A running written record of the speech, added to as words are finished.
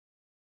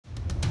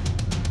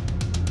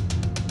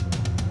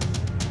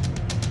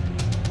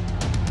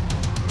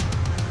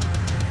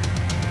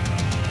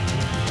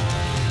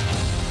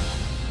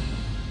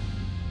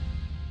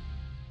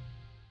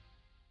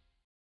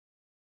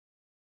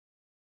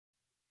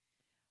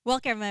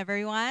Welcome,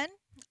 everyone.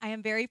 I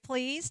am very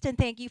pleased and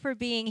thank you for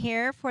being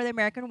here for the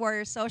American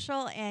Warrior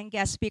Social and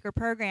Guest Speaker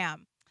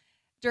Program.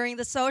 During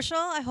the social,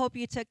 I hope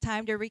you took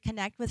time to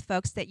reconnect with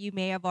folks that you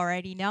may have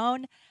already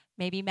known,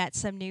 maybe met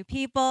some new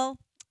people,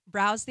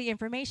 browsed the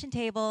information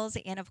tables,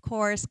 and of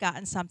course,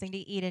 gotten something to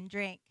eat and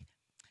drink.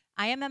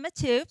 I am Emma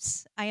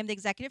Toops. I am the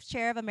Executive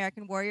Chair of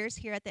American Warriors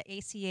here at the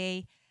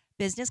ACA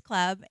Business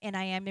Club, and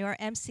I am your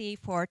MC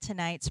for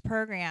tonight's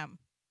program.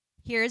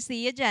 Here's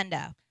the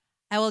agenda.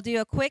 I will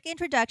do a quick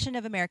introduction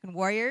of American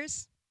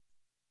Warriors,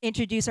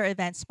 introduce our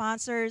event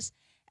sponsors,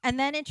 and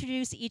then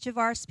introduce each of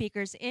our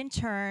speakers in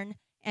turn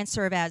and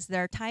serve as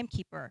their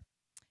timekeeper.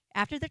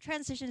 After the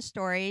transition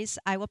stories,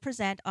 I will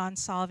present on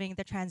solving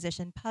the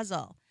transition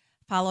puzzle,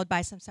 followed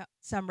by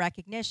some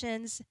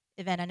recognitions,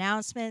 event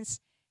announcements,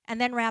 and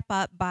then wrap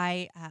up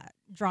by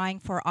drawing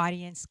for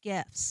audience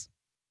gifts.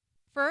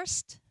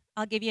 First,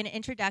 I'll give you an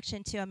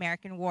introduction to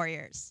American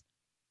Warriors.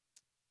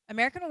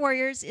 American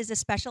Warriors is a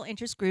special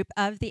interest group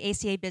of the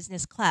ACA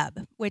Business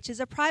Club, which is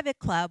a private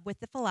club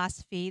with the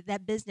philosophy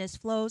that business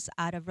flows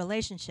out of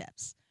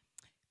relationships.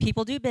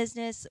 People do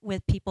business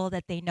with people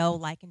that they know,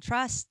 like, and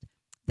trust.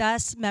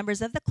 Thus,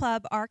 members of the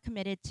club are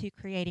committed to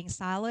creating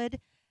solid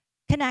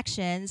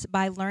connections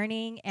by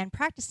learning and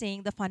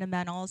practicing the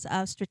fundamentals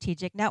of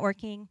strategic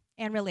networking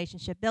and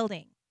relationship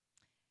building.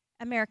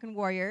 American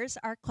Warriors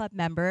are club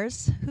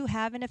members who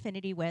have an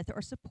affinity with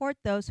or support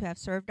those who have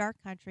served our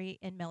country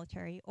in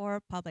military or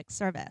public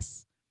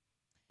service.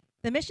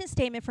 The mission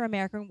statement for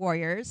American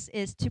Warriors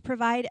is to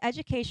provide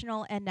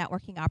educational and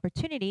networking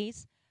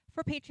opportunities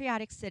for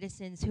patriotic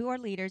citizens who are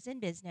leaders in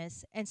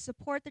business and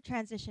support the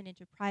transition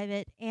into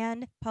private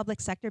and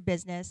public sector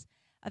business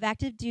of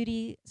active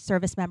duty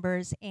service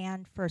members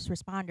and first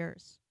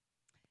responders.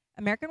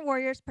 American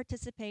Warriors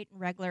participate in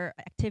regular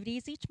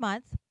activities each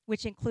month,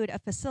 which include a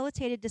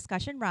facilitated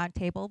discussion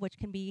roundtable, which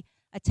can be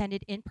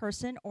attended in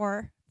person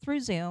or through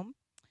Zoom,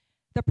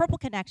 the Purple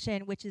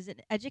Connection, which is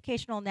an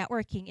educational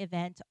networking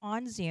event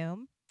on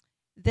Zoom,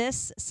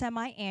 this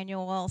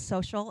semi-annual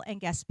social and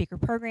guest speaker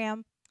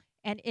program,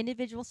 and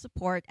individual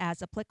support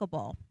as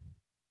applicable.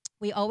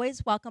 We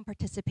always welcome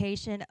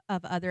participation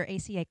of other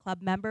ACA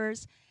club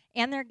members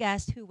and their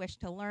guests who wish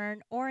to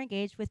learn or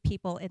engage with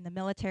people in the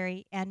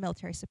military and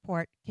military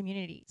support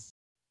communities.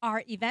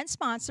 Our event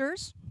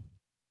sponsors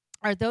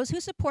are those who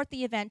support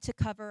the event to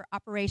cover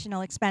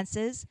operational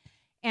expenses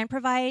and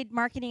provide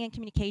marketing and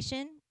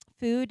communication,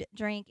 food,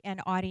 drink,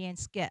 and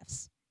audience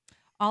gifts.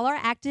 All are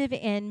active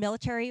in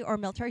military or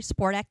military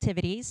support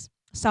activities.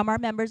 Some are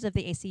members of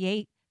the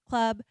ACA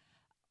Club,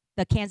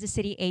 the Kansas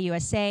City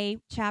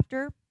AUSA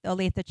chapter, the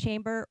Olathe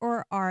Chamber,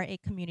 or are a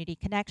community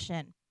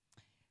connection.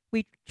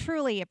 We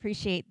truly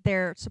appreciate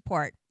their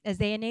support as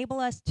they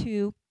enable us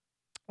to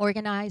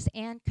organize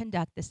and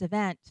conduct this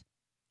event.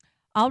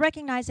 I'll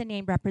recognize a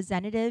named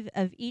representative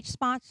of each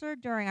sponsor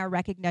during our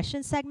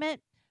recognition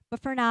segment,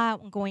 but for now,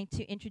 I'm going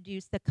to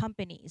introduce the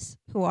companies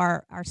who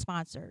are our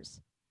sponsors.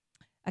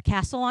 A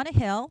Castle on a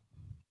Hill,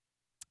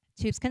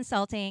 Toops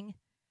Consulting,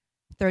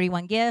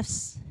 31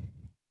 Gifts,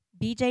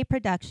 BJ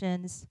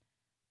Productions,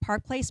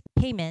 Park Place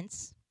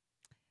Payments,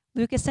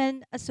 Lucas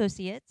and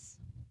Associates,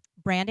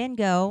 Brand and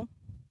Go,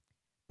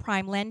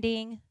 Prime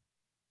Lending,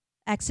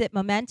 Exit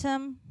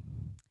Momentum,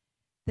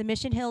 the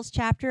Mission Hills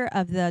chapter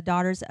of the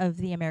Daughters of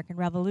the American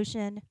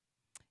Revolution,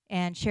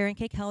 and Sharon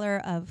K.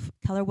 Keller of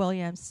Keller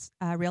Williams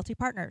Realty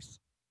Partners.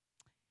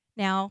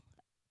 Now,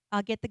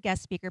 I'll get the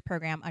guest speaker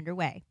program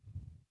underway.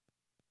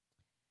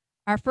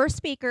 Our first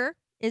speaker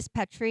is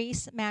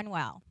Patrice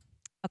Manuel,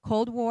 a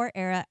Cold War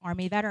era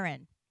Army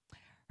veteran.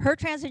 Her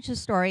transition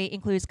story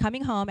includes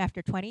coming home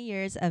after 20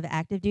 years of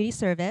active duty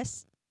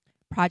service,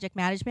 project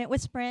management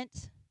with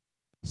Sprint,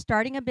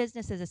 starting a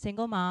business as a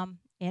single mom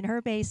in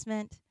her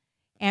basement,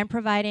 and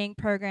providing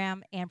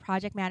program and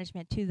project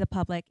management to the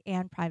public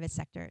and private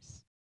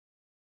sectors.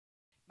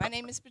 My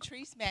name is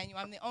Patrice Manuel.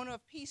 I'm the owner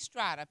of P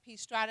Strata. P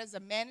Strata is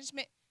a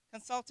management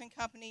consulting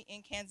company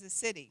in Kansas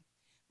City.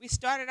 We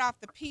started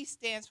off, the P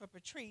stands for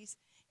Patrice,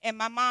 and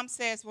my mom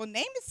says, well,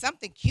 name it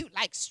something cute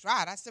like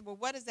Strata. I said, well,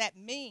 what does that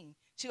mean?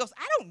 She goes,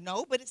 I don't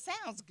know, but it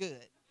sounds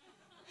good.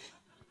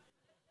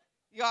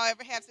 Y'all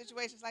ever have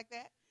situations like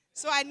that?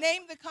 So I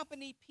named the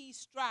company P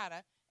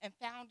Strata and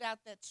found out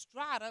that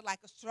strata, like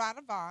a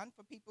Stradivan,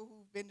 for people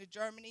who've been to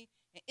Germany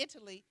and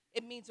Italy,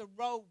 it means a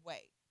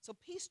roadway. So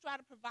P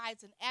Strata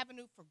provides an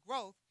avenue for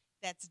growth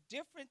that's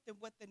different than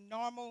what the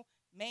normal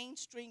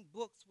mainstream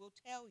books will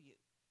tell you.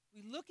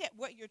 We look at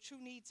what your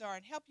true needs are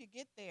and help you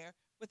get there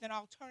with an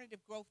alternative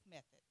growth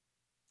method.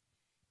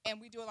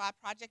 And we do a lot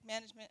of project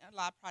management and a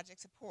lot of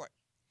project support.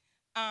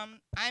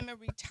 I'm a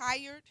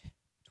retired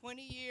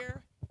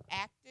 20-year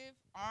active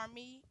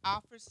Army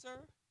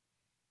officer.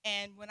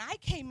 And when I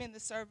came in the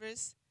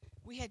service,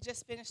 we had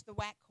just finished the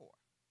WAC Corps.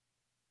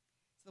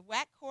 So the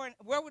WAC Corps,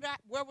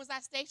 where was I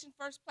stationed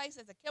first place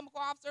as a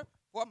chemical officer?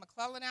 Fort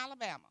McClellan,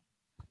 Alabama.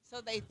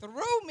 So they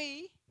threw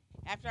me,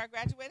 after I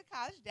graduated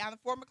college, down to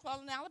Fort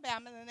McClellan,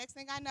 Alabama. And the next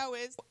thing I know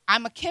is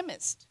I'm a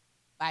chemist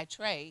by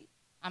trade.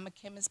 I'm a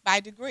chemist by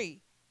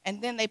degree.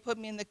 And then they put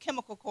me in the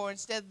chemical corps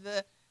instead of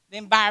the the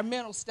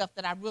environmental stuff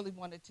that I really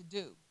wanted to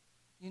do,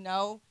 you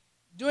know.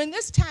 During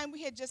this time,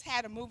 we had just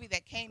had a movie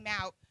that came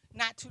out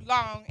not too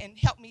long and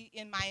helped me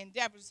in my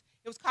endeavors.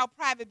 It was called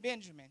Private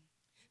Benjamin.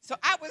 So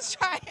I was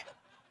trying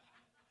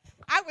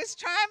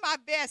my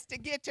best to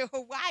get to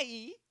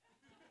Hawaii,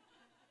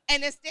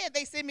 and instead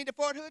they sent me to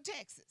Fort Hood,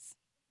 Texas.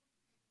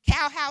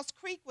 Cowhouse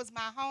Creek was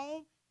my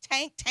home,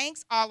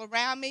 tanks all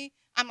around me.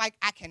 I'm like,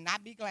 I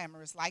cannot be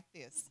glamorous like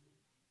this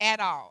at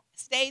all.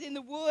 Stayed in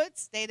the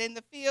woods, stayed in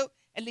the field,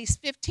 at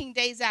least 15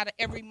 days out of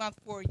every month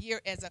for a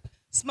year as a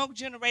smoke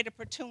generator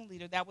platoon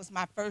leader. That was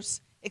my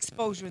first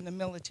exposure in the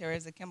military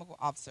as a chemical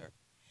officer.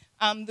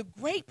 The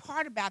great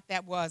part about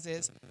that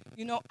is,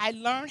 you know, I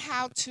learned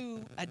how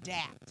to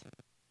adapt.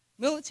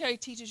 Military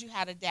teaches you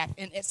how to adapt.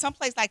 And at some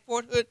place like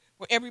Fort Hood,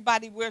 where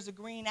everybody wears a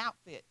green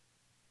outfit,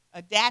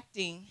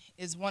 adapting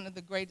is one of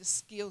the greatest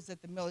skills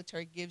that the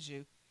military gives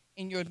you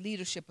in your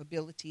leadership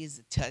ability,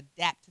 is to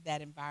adapt to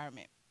that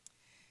environment.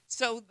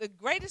 So the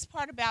greatest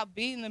part about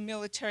being in the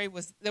military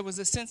was there was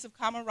a sense of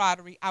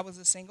camaraderie. I was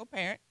a single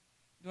parent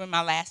during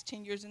my last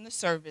 10 years in the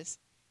service.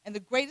 And the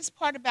greatest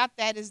part about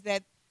that is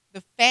that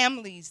the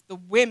families, the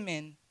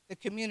women, the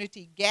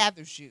community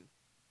gathers you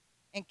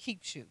and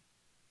keeps you.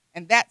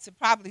 And that's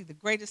probably the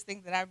greatest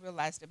thing that I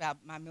realized about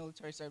my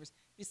military service,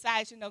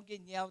 besides, you know,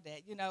 getting yelled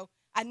at. You know,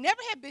 I never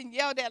had been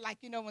yelled at like,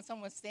 you know, when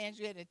someone stands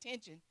you at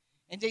attention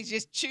and they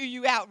just chew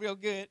you out real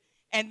good.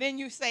 And then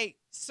you say,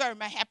 sir,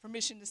 may I have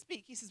permission to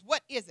speak? He says,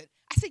 what is it?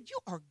 I said, you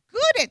are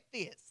good at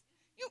this.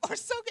 You are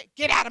so good.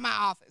 Get out of my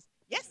office.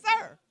 Yes,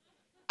 sir.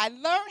 I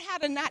learned how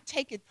to not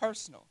take it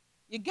personal.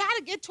 You got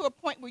to get to a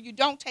point where you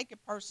don't take it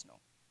personal.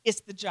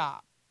 It's the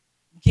job.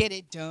 Get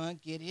it done,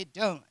 get it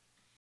done.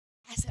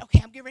 I said, okay,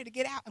 I'm getting ready to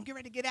get out. I'm getting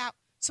ready to get out.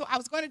 So I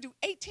was going to do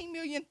 18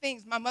 million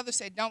things. My mother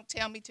said, don't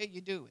tell me till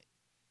you do it.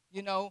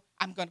 You know,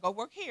 I'm going to go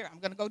work here. I'm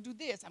going to go do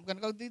this. I'm going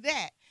to go do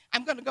that.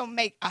 I'm going to go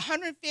make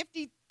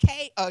 $150K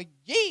a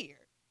year.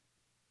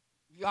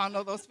 You all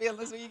know those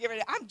feelings when you get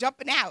ready. I'm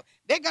jumping out.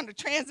 They're going to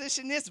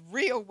transition this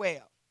real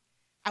well.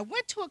 I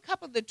went to a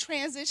couple of the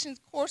transition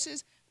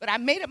courses, but I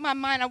made up my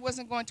mind I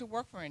wasn't going to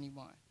work for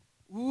anyone.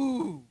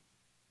 Ooh.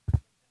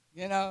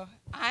 You know,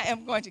 I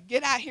am going to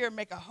get out here and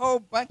make a whole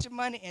bunch of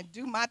money and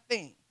do my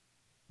thing.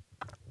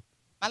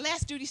 My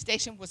last duty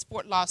station was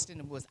Fort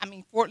Leonard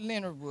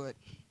Wood.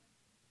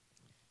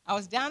 I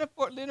was down at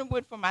Fort Leonard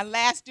Wood for my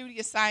last duty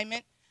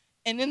assignment.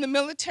 And in the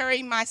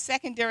military, my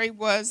secondary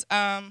was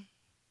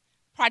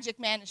project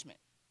management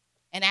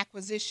and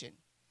acquisition.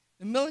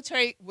 The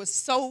military was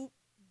so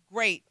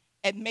great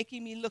at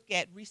making me look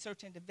at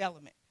research and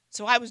development.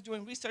 So I was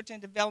doing research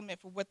and development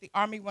for what the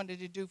Army wanted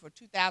to do for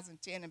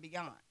 2010 and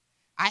beyond.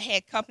 I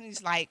had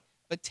companies like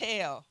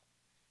Battelle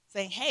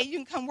saying, hey, you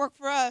can come work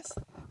for us.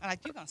 I'm like,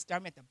 you're going to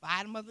start me at the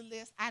bottom of the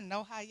list? I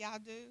know how y'all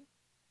do.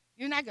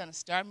 You're not going to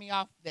start me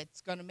off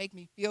that's going to make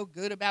me feel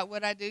good about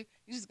what I do.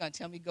 You're just going to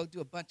tell me go do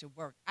a bunch of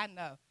work. I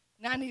know.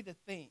 Now I need to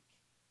think.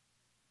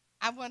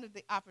 I wanted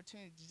the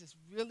opportunity to just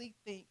really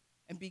think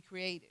and be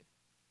creative.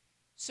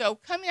 So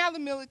coming out of the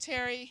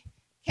military,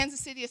 Kansas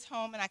City is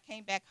home, and I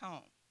came back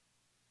home.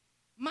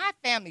 My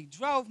family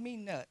drove me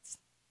nuts.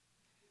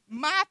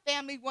 My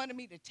family wanted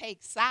me to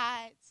take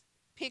sides,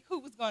 pick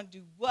who was going to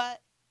do what.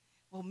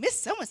 Well, Miss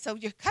So-and-so,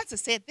 your cousin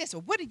said this,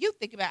 or what do you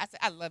think about it? I said,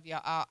 I love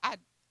y'all all.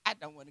 I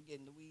don't want to get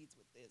in the weeds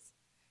with this.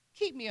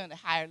 Keep me on a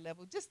higher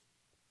level. Just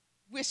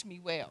wish me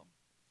well.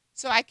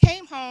 So I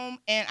came home,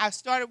 and I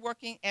started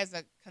working as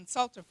a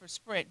consultant for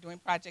Sprint doing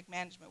project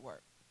management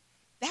work.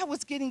 That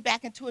was getting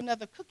back into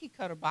another cookie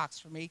cutter box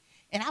for me,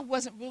 and I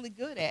wasn't really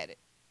good at it.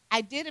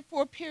 I did it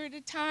for a period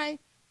of time,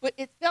 but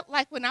it felt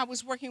like when I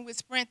was working with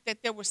Sprint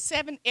that there were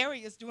 7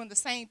 areas doing the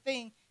same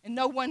thing, and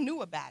no one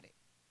knew about it.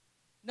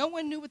 No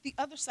one knew what the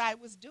other side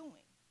was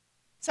doing.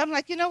 So I'm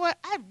like, you know what?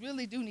 I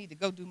really do need to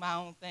go do my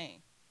own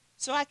thing.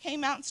 So I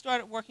came out and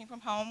started working from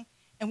home.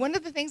 And one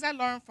of the things I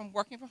learned from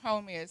working from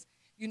home is,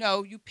 you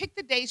know, you pick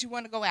the days you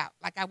want to go out.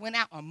 Like I went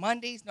out on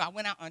Mondays. No, I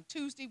went out on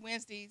Tuesday,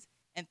 Wednesdays,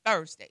 and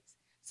Thursdays.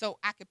 So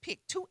I could pick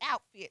 2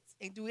 outfits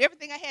and do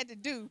everything I had to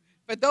do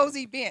for those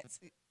events.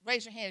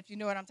 Raise your hand if you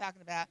know what I'm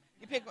talking about.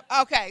 You pick,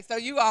 okay, so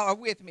you all are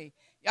with me.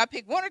 Y'all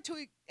pick 1 or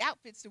 2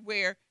 outfits to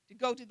wear to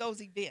go to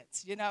those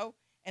events, you know.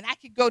 And I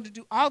could go to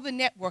do all the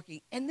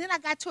networking. And then I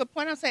got to a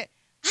point I said,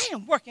 I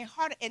am working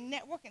harder at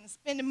networking and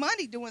spending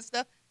money doing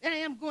stuff than I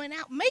am going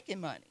out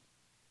making money.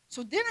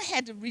 So then I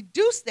had to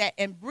reduce that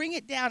and bring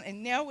it down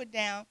and narrow it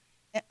down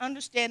and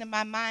understand in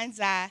my mind's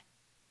eye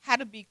how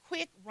to be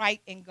quick,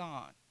 right, and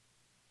gone.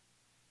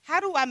 How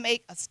do I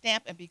make a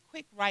stamp and be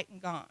quick, right,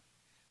 and gone?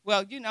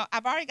 Well, you know,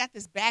 I've already got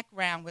this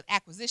background with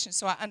acquisition,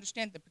 so I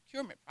understand the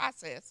procurement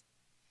process.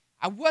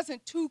 I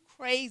wasn't too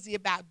crazy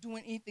about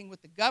doing anything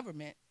with the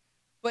government,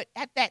 but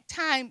at that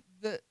time,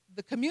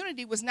 the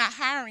community was not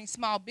hiring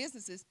small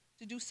businesses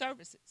to do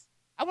services.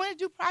 I wanted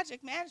to do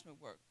project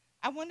management work.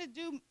 I wanted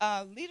to do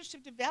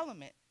leadership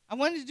development. I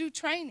wanted to do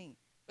training,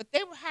 but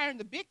they were hiring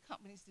the big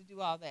companies to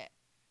do all that.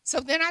 So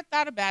then I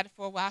thought about it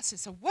for a while. I said,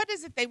 so what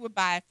is it they would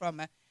buy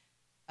from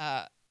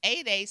a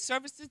 8A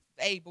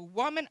services-able,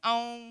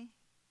 woman-owned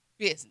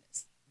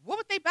business? What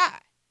would they buy?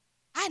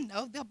 I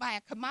know they'll buy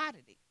a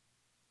commodity.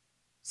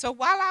 So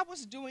while I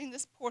was doing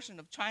this portion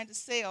of trying to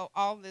sell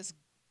all this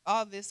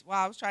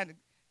while I was trying to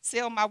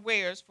sell my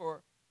wares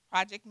for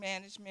project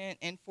management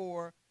and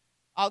for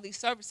all these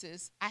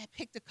services, I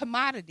picked a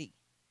commodity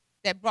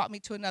that brought me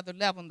to another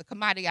level, and the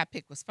commodity I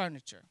picked was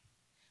furniture.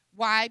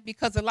 Why?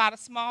 Because a lot of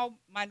small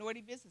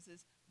minority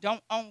businesses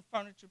don't own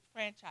furniture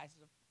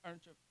franchises or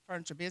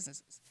furniture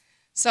businesses.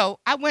 So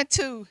I went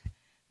to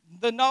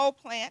the Knoll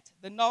plant,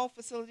 the Knoll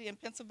facility in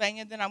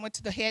Pennsylvania, then I went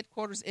to the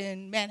headquarters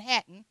in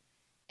Manhattan,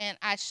 and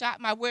I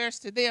shot my wares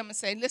to them and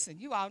said, listen,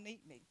 you all need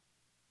me.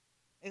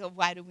 They go,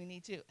 why do we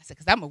need you? I said,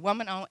 because I'm a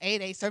woman-owned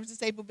 8A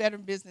service-disabled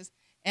veteran business,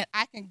 and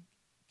I can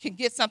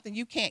get something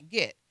you can't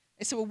get.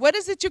 They said, well, what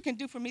is it you can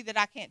do for me that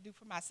I can't do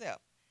for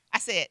myself? I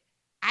said,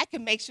 I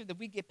can make sure that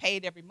we get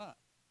paid every month.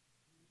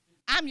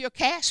 I'm your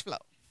cash flow.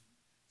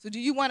 So do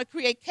you want to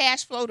create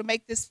cash flow to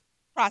make this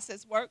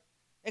process work?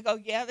 They go,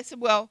 yeah. They said,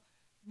 well,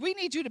 we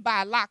need you to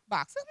buy a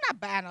lockbox. I'm not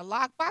buying a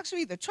lockbox. You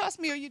either trust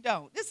me or you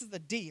don't. This is a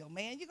deal,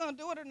 man. You're going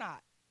to do it or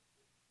not.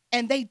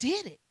 And they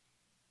did it.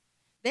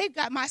 They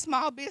got my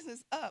small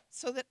business up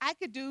so that I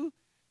could do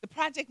the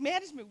project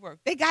management work.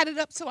 They got it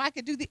up so I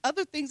could do the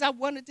other things I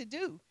wanted to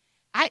do.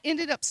 I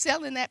ended up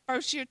selling that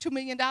first year $2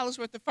 million worth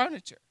of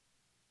furniture.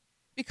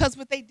 Because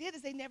what they did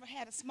is they never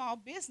had a small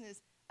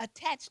business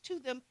attached to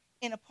them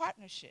in a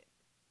partnership.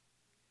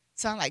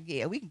 So I'm like,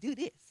 yeah, we can do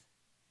this.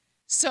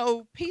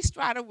 So P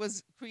Strata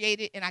was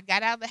created, and I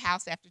got out of the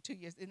house after 2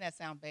 years. Didn't that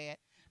sound bad?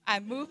 I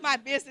moved my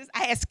business.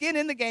 I had skin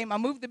in the game. I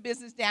moved the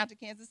business down to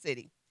Kansas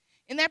City.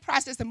 In that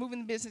process of moving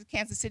the business to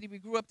Kansas City, we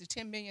grew up to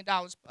 $10 million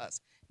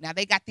plus. Now,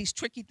 they got these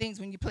tricky things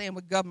when you're playing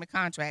with government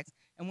contracts,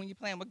 and when you're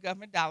playing with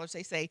government dollars,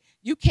 they say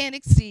you can't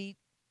exceed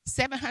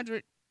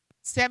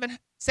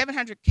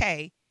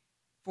 700K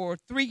for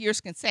 3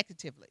 years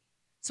consecutively.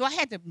 So I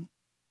had to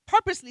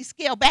purposely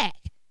scale back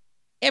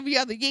every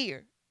other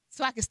year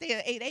so I could stay in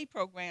an 8A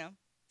program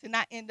to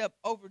not end up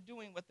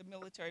overdoing what the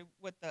military,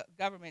 what the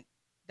government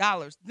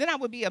dollars. Then I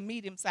would be a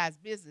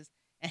medium-sized business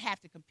and have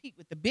to compete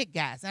with the big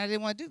guys, and I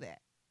didn't want to do that.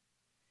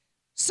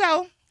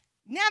 So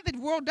now that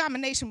world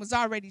domination was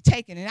already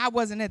taken and I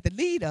wasn't at the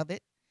lead of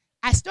it,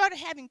 I started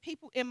having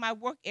people in my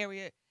work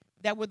area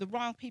that were the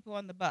wrong people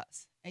on the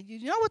bus. And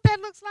you know what that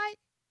looks like?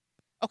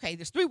 Okay,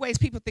 there's 3 ways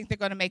people think they're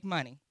going to make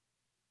money.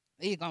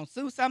 They're either going to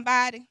sue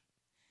somebody,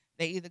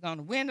 they're either going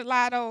to win the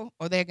lotto,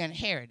 or they're going to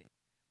inherit it.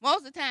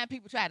 Most of the time,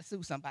 people try to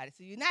sue somebody.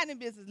 So you're not in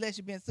business unless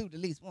you've been sued at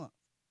least once.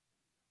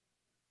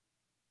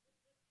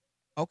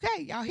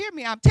 Okay, y'all hear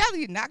me? I'm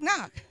telling you, knock,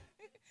 knock.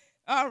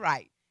 All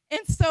right.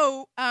 And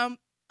so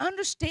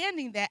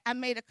understanding that, I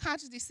made a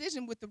conscious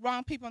decision with the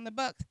wrong people on the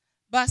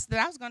bus that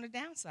I was going to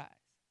downsize.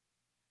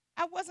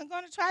 I wasn't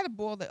going to try to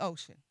boil the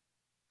ocean.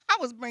 I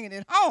was bringing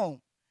it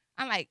home.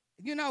 I'm like,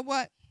 you know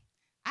what?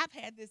 I've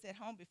had this at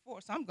home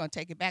before, so I'm going to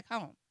take it back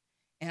home.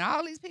 And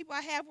all these people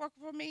I have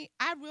working for me,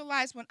 I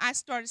realized when I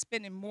started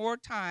spending more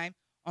time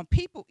on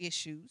people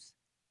issues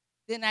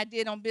than I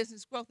did on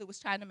business growth, it was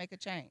trying to make a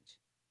change.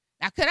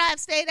 Now, could I have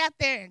stayed out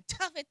there and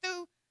tough it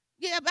through?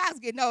 Yeah, but I was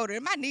getting older,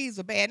 and my knees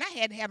were bad, and I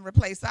had to have them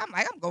replaced. So I'm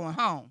like, I'm going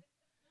home.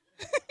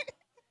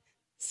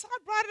 So I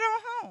brought it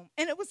on home,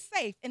 and it was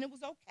safe, and it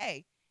was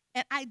okay.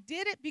 And I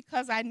did it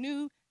because I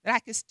knew that I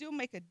could still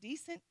make a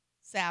decent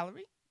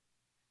salary,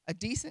 a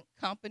decent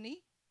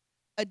company,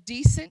 a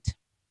decent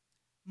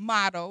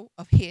motto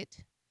of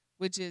HIT,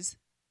 which is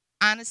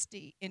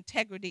honesty,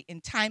 integrity,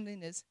 and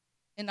timeliness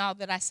in all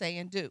that I say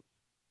and do.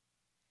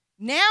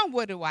 Now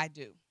what do?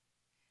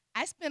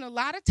 I spend a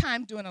lot of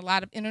time doing a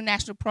lot of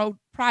international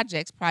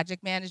projects,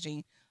 project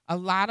managing.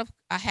 I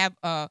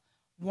have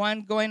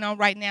one going on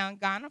right now in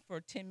Ghana for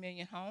 10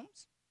 million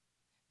homes.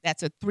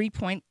 That's a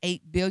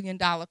 $3.8 billion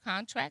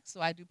contract,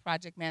 so I do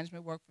project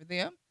management work for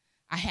them.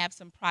 I have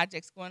some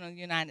projects going on in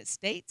the United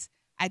States.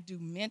 I do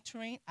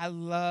mentoring. I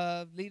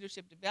love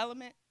leadership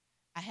development.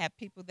 I have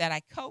people that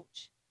I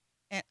coach,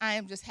 and I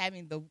am just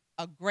having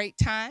a great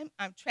time.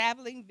 I'm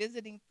traveling,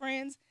 visiting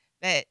friends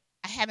that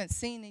I haven't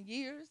seen in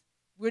years.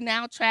 We're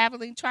now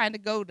traveling, trying to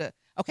go to,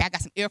 okay, I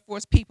got some Air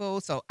Force people,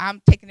 so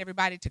I'm taking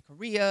everybody to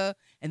Korea,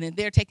 and then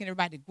they're taking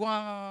everybody to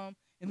Guam,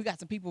 and we got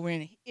some people we're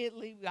in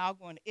Italy. We're all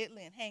going to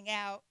Italy and hang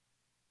out.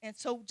 And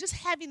so just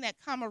having that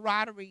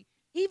camaraderie,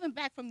 even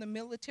back from the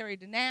military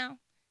to now,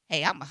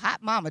 hey, I'm a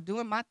hot mama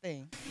doing my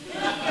thing.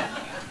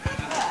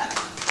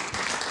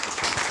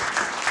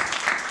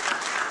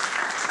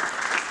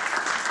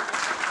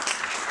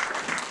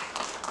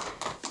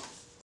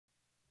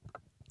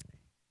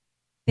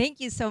 Thank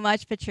you so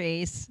much,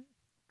 Patrice.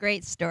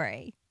 Great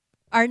story.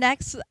 Our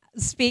next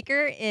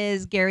speaker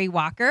is Gary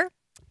Walker.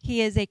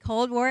 He is a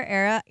Cold War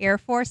era Air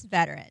Force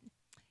veteran.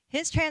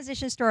 His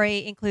transition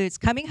story includes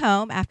coming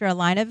home after a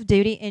line of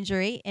duty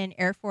injury in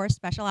Air Force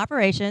Special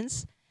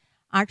Operations,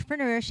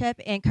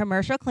 entrepreneurship in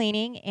commercial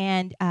cleaning,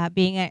 and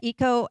being an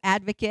eco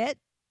advocate,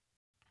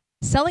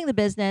 selling the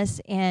business,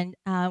 and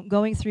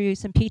going through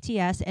some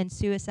PTS and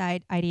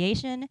suicide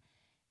ideation,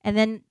 and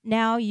then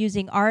now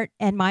using art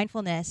and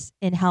mindfulness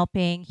in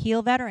helping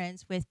heal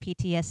veterans with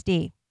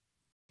PTSD.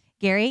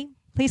 Gary,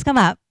 please come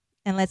up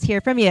and let's hear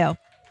from you.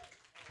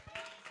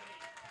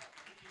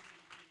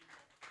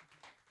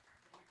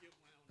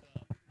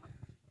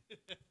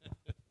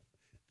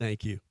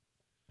 Thank you.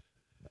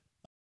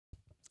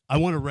 I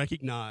want to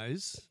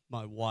recognize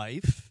my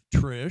wife,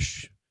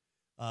 Trish,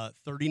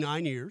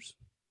 39 years,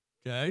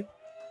 okay?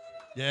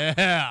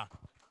 Yeah.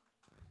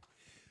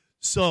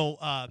 So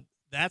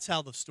that's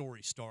how the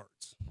story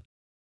starts.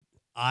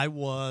 I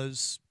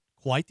was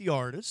quite the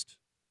artist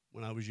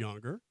when I was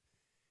younger.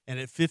 And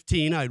at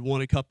 15, I'd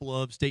won a couple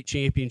of state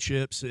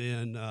championships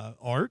in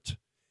art.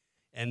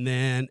 And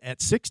then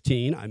at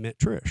 16, I met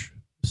Trish.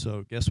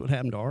 So guess what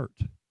happened to art?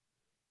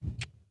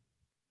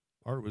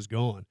 Art was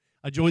gone.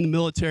 I joined the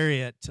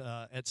military at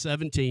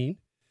 17.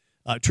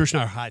 Trish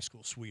and I are high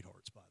school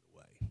sweethearts, by the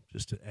way,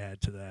 just to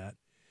add to that.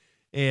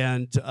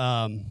 And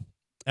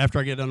after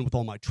I got done with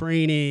all my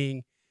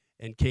training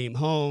and came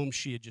home,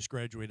 she had just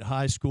graduated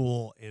high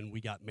school, and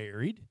we got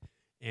married.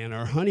 And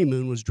our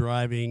honeymoon was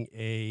driving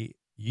a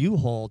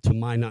U-Haul to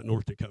Minot,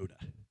 North Dakota.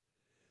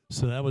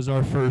 So that was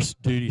our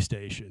first duty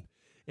station.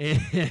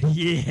 And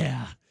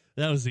yeah,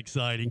 that was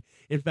exciting.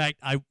 In fact,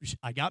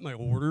 I got my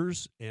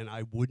orders, and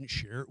I wouldn't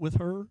share it with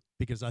her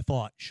because I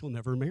thought she'll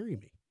never marry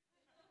me.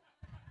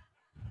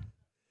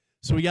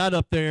 So we got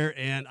up there,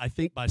 and I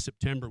think by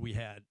September we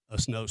had a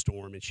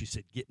snowstorm, and she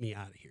said, "Get me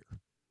out of here,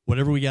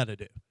 whatever we got to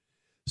do."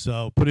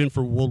 So put in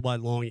for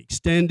Worldwide Long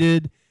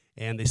Extended,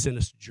 and they sent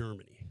us to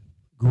Germany.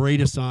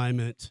 Great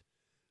assignment.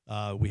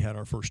 We had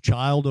our first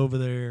child over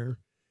there,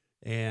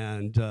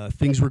 and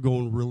things were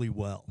going really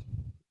well.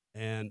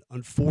 And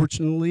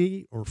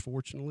unfortunately, or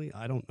fortunately,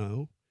 I don't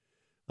know,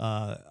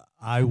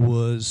 I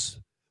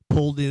was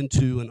pulled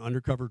into an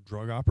undercover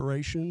drug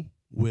operation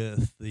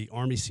with the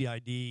Army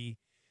CID,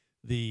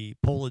 the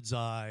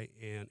Polizei,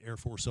 and Air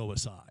Force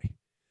OSI.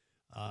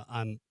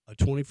 I'm a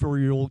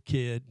 24-year-old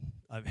kid.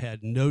 I've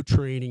had no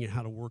training in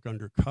how to work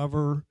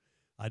undercover.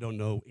 I don't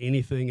know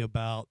anything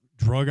about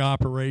drug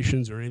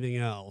operations or anything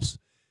else.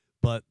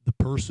 But the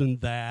person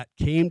that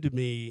came to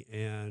me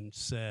and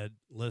said,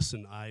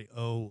 "Listen, I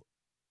owe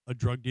a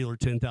drug dealer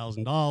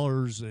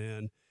 $10,000,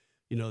 and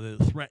they're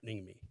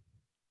threatening me,"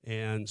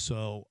 and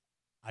so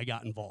I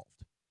got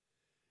involved,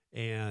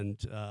 and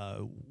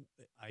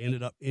I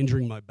ended up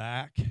injuring my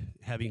back,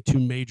 having 2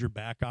 major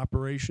back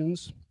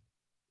operations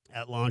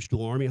at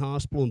Longeville Army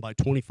Hospital, and by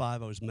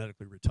 25 I was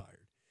medically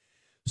retired.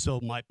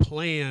 So my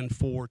plan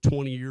for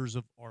 20 years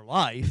of our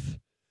life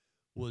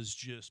was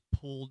just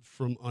pulled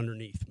from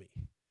underneath me.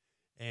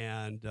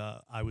 And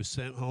I was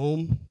sent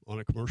home on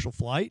a commercial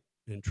flight,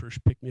 and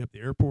Trish picked me up at the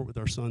airport with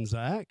our son,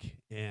 Zach,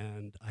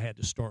 and I had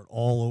to start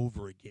all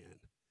over again.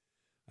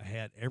 I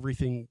had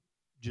everything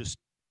just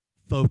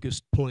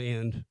focused,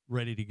 planned,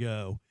 ready to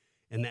go,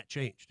 and that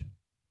changed.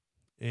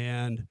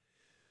 And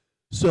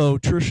so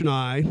Trish and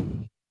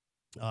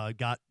I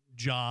got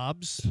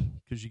jobs,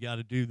 because you got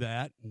to do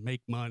that and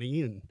make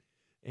money,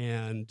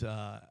 and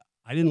I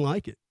didn't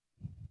like it.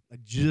 I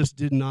just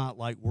did not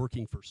like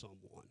working for someone.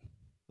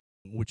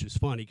 Which is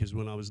funny because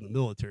when I was in the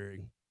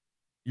military,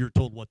 you're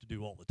told what to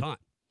do all the time.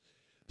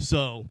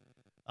 So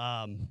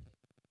I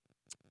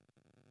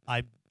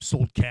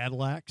sold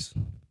Cadillacs.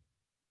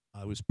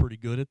 I was pretty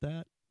good at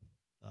that.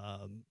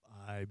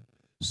 I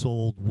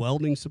sold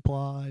welding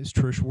supplies.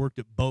 Trish worked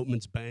at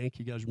Boatman's Bank.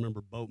 You guys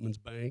remember Boatman's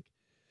Bank?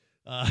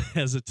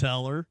 As a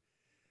teller.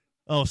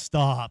 Oh,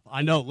 stop.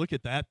 I know. Look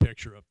at that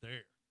picture up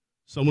there.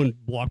 Someone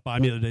walked by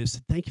me the other day and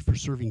said, "Thank you for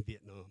serving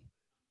Vietnam."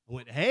 I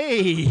went,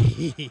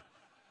 "Hey."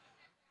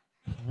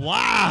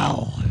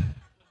 Wow.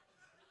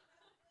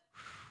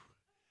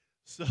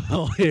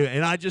 So,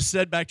 and I just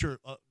said back to her,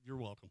 "You're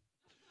welcome."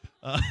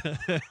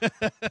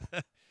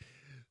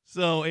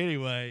 So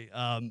anyway,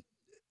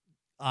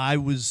 I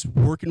was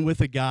working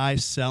with a guy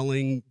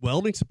selling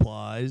welding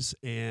supplies,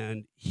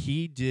 and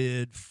he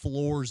did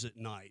floors at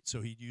night.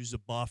 So he'd use a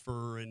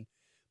buffer and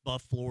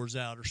buff floors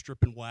out, or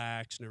strip and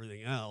wax and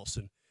everything else.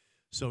 And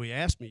so he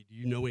asked me, "Do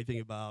you know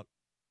anything about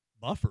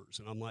buffers?"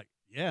 And I'm like,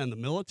 "Yeah, in the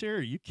military,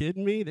 are you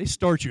kidding me? They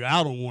start you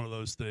out on one of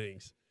those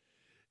things."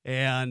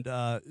 And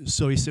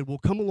so he said, "Well,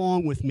 come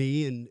along with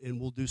me, and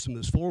we'll do some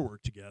of this floor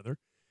work together."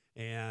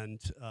 And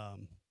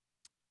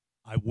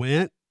I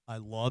went. I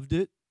loved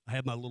it. I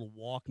had my little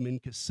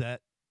Walkman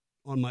cassette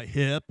on my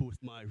hip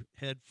with my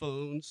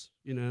headphones,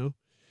 Yeah.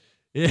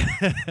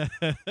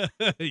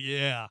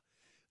 Yeah,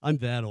 I'm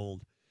that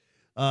old.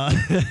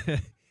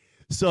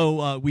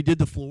 So we did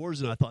the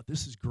floors, and I thought,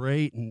 this is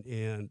great,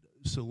 and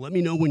so let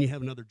me know when you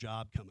have another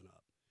job coming up.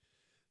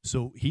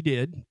 So he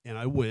did, and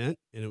I went,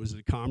 and it was at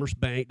a Commerce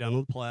Bank down on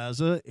the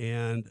plaza,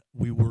 and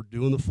we were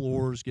doing the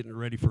floors, getting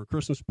ready for a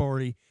Christmas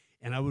party,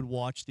 and I would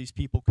watch these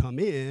people come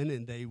in,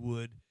 and they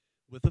would,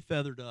 with a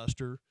feather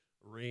duster,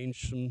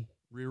 rearrange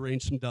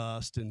some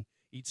dust, and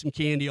eat some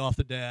candy off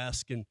the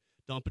desk, and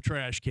dump a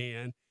trash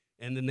can,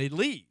 and then they'd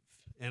leave.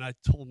 And I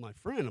told my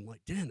friend, I'm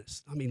like,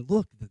 "Dennis, I mean,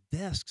 look, the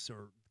desks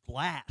are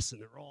glass, and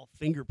they're all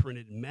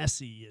fingerprinted and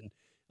messy, and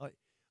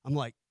I'm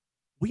like,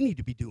 we need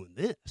to be doing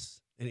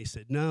this." And he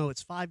said, "No,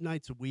 it's 5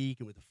 nights a week,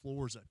 and with the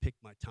floors, I pick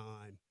my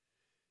time."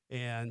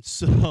 And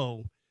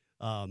so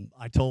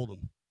I told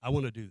him, "I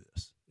want to do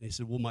this." And he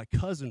said, "Well, my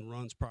cousin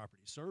runs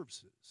property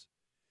services.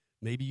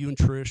 Maybe you and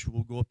Trish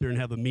will go up there and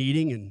have a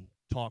meeting and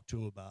talk to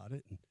him about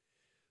it." And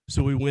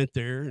So we went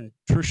there, and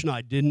Trish and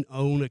I didn't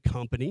own a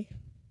company.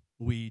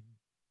 We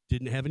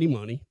didn't have any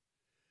money.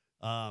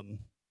 But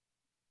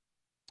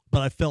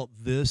I felt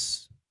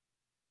this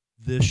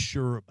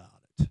sure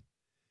about it.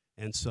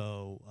 And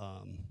so,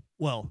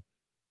 well,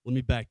 let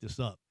me back this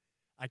up.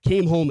 I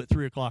came home at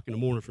 3 o'clock in the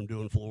morning from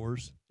doing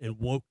floors and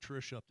woke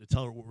Trish up to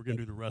tell her what we're going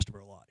to do the rest of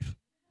our life.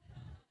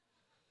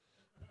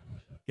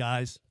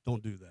 Guys,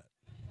 don't do that.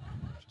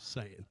 Just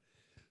saying.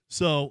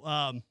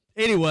 So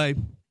anyway,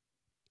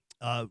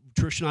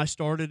 Trish and I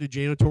started a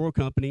janitorial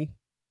company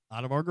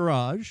out of our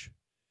garage,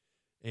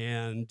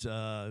 and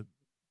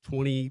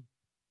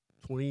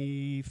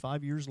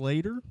 25 years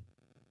later,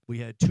 we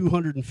had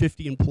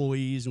 250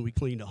 employees, and we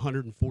cleaned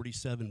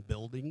 147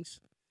 buildings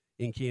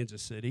in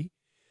Kansas City.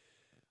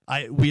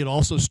 We had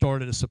also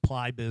started a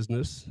supply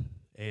business,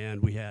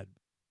 and we had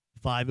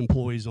 5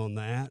 employees on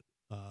that.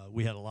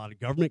 We had a lot of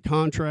government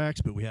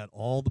contracts, but we had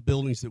all the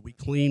buildings that we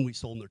cleaned. We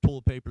sold them their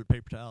toilet paper,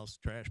 paper towels,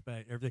 trash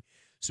bag, everything.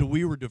 So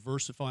we were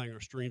diversifying our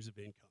streams of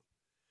income.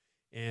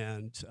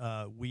 And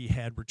we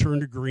had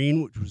Return to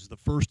Green, which was the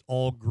first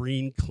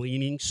all-green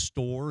cleaning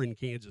store in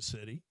Kansas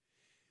City.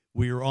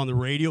 We were on the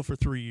radio for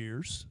 3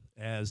 years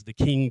as the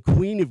King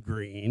Queen of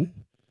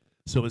Green.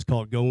 So it's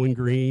called Going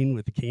Green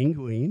with the King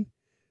Queen.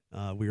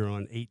 We were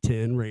on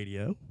 810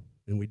 radio,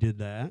 and we did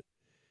that.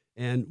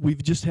 And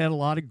we've just had a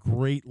lot of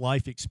great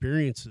life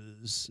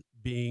experiences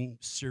being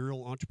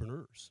serial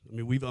entrepreneurs. I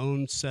mean, we've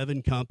owned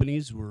 7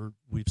 companies.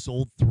 We've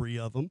sold 3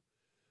 of them.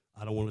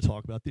 I don't want to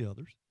talk about the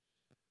others.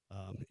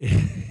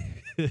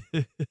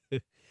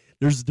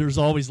 There's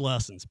always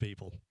lessons,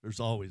 people. There's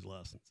always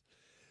lessons.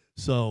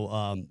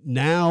 So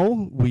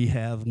now we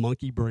have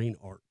Monkey Brain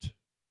Art.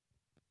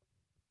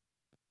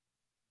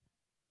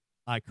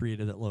 I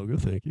created that logo.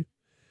 Thank you.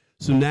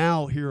 So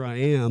now here I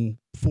am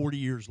 40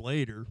 years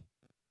later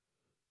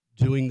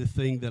doing the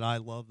thing that I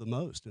love the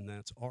most, and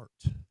that's art.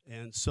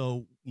 And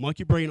so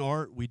Monkey Brain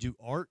Art, we do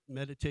art,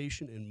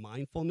 meditation, and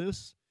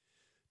mindfulness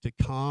to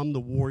calm the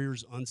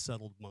warrior's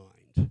unsettled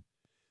mind.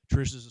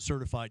 Trish is a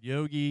certified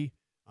yogi.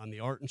 I'm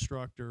the art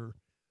instructor.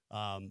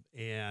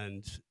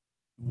 And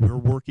we're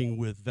working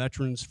with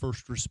veterans,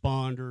 first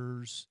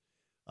responders,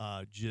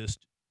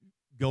 just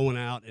going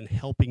out and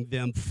helping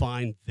them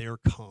find their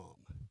calm.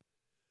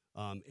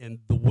 And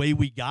the way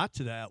we got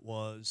to that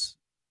was,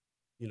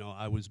 you know,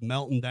 I was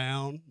melting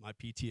down. My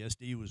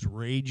PTSD was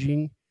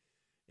raging,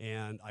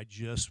 and I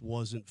just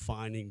wasn't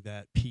finding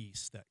that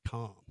peace, that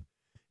calm.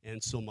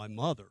 And so my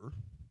mother,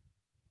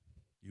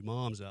 you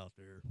moms out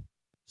there,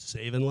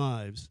 saving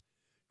lives,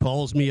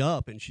 calls me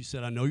up, and she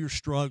said, I know you're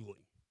struggling.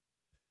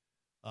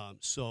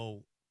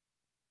 So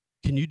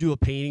can you do a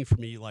painting for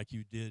me like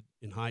you did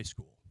in high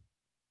school?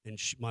 And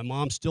my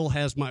mom still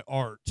has my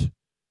art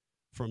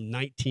from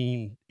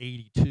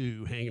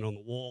 1982 hanging on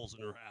the walls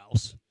in her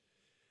house.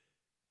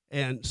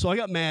 And so I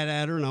got mad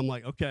at her, and I'm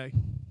like, okay,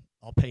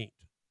 I'll paint.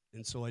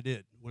 And so I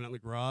did. Went out in the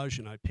garage,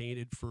 and I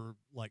painted for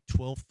like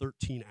 12,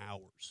 13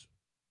 hours.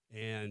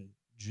 And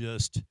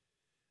just,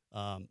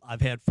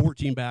 I've had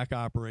 14 back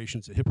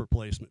operations, a hip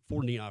replacement,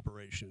 4 knee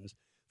operations.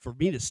 For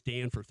me to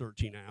stand for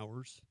 13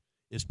 hours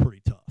is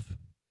pretty tough.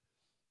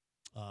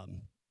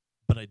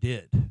 But I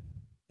did.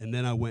 And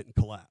then I went and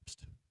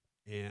collapsed.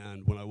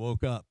 And when I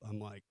woke up, I'm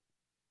like,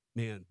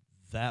 man,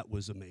 that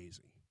was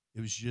amazing.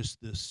 It was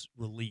just this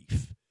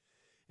relief.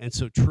 And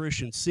so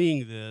Trish, in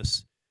seeing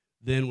this,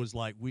 then was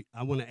like,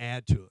 I want to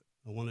add to it.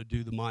 I want to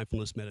do the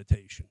mindfulness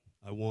meditation.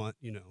 I want,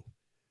 you know.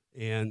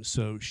 And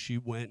so she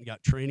went and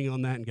got training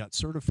on that and got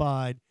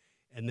certified.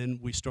 And then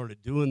we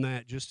started doing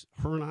that, just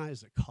her and I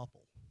as a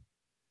couple.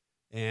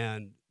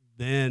 And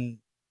then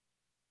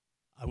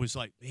I was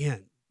like,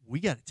 man, we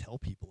got to tell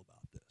people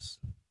about this.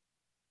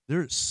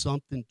 There is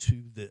something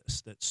to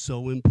this that's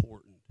so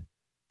important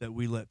that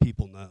we let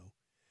people know.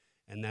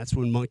 And that's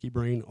when Monkey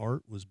Brain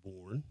Art was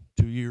born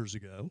 2 years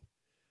ago.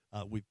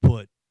 We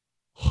put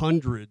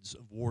hundreds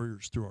of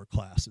warriors through our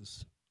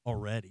classes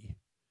already,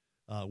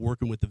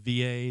 working with the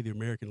VA, the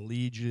American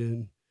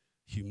Legion,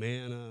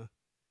 Humana.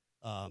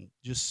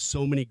 Just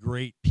so many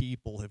great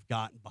people have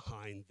gotten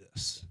behind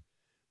this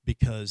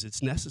because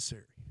it's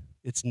necessary.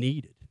 It's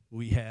needed.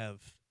 We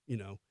have, you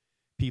know,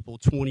 people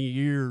 20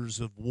 years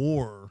of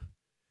war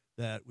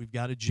that we've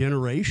got a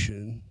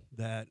generation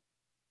that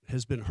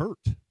has been hurt.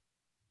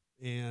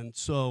 And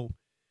so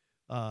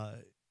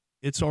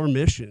it's our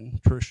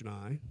mission, Trish and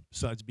I,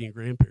 besides being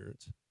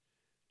grandparents,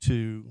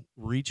 to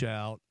reach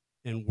out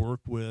and work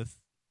with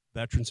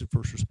veterans and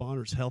first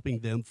responders,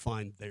 helping them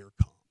find their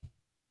calm.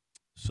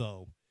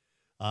 So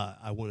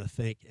I want to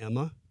thank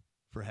Emma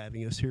for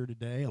having us here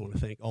today. I want to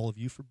thank all of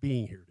you for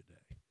being here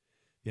today.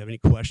 If you have any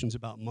questions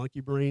about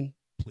Monkey Brain,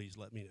 please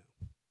let me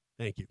know.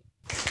 Thank you.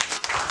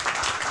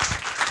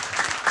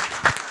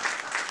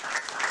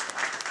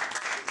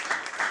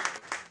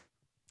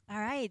 All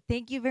right.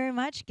 Thank you very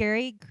much,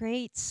 Gary.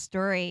 Great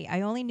story.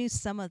 I only knew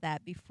some of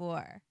that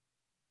before.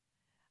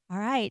 All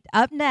right.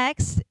 Up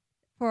next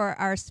for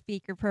our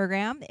speaker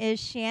program is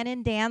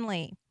Shannon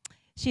Danley.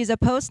 She's a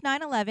post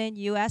 9/11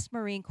 U.S.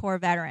 Marine Corps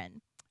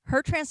veteran.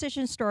 Her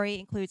transition story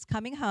includes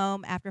coming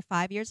home after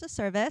 5 years of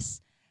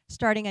service,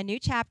 starting a new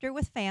chapter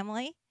with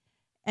family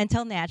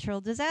until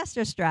natural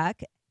disaster struck,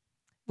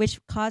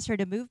 which caused her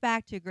to move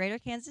back to Greater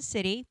Kansas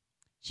City.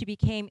 She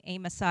became a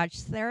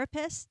massage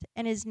therapist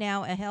and is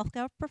now a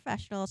healthcare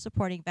professional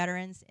supporting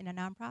veterans in a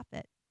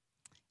nonprofit.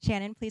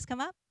 Shannon, please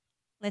come up.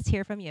 Let's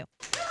hear from you.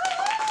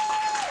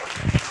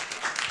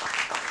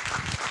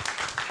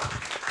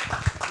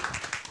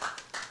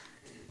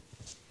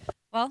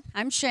 Well,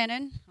 I'm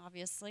Shannon,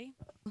 obviously.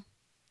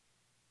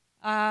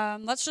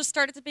 Let's just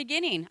start at the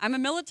beginning. I'm a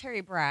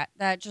military brat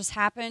that just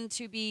happened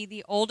to be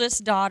the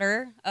oldest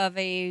daughter of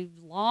a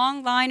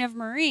long line of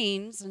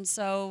Marines, and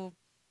so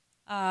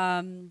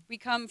we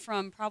come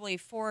from probably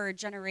 4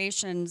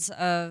 generations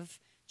of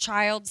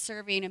child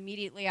serving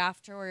immediately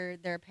after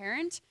their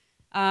parent.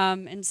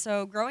 And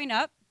so growing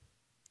up,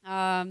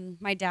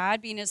 my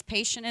dad, being as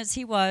patient as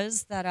he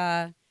was,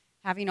 that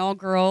having all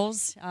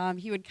girls,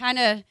 he would kind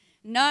of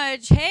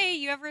nudge, hey,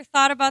 you ever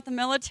thought about the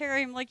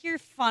military? I'm like, you're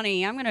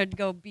funny. I'm going to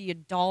go be a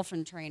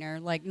dolphin trainer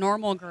like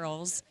normal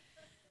girls.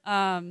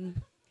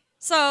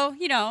 So,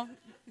 you know,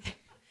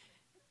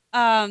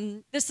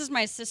 this is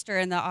my sister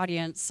in the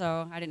audience,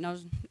 so I didn't know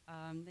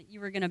that you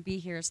were going to be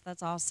here, so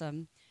that's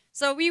awesome.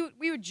 So we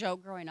would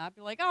joke growing up,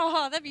 be like,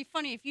 oh, that'd be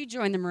funny if you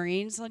joined the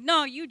Marines. Like,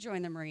 no, you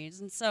joined the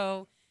Marines. And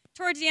so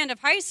towards the end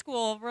of high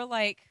school, we're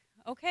like,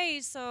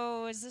 okay,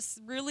 so is this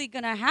really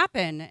going to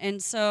happen?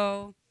 And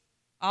so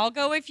I'll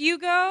go if you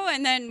go,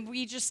 and then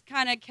we just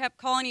kind of kept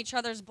calling each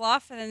other's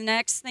bluff, and the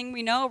next thing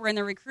we know, we're in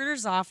the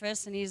recruiter's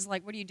office, and he's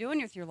like, what are you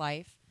doing with your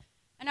life?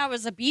 And I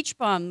was a beach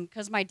bum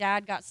because my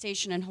dad got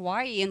stationed in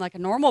Hawaii, and like a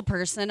normal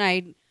person,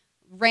 I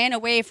ran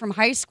away from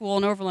high school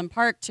in Overland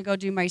Park to go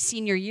do my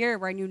senior year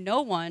where I knew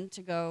no one,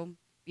 to go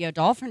be a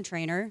dolphin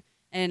trainer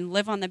and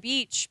live on the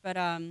beach. But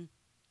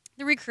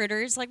the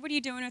recruiter's like, what are you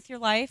doing with your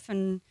life?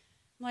 And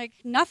like,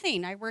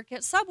 nothing. I work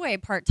at Subway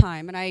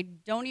part-time, and I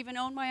don't even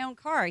own my own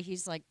car.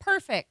 He's like,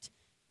 perfect.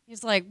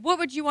 He's like, what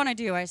would you want to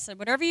do? I said,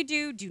 whatever you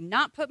do, do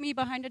not put me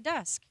behind a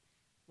desk.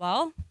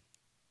 Well,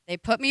 they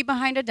put me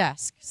behind a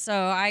desk.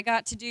 So I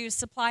got to do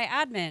supply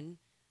admin.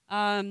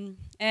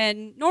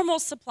 And normal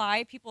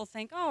supply, people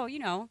think, oh, you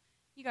know,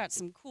 you got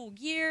some cool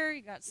gear,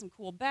 you got some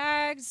cool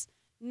bags.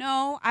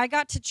 No, I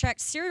got to check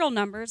serial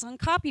numbers on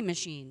copy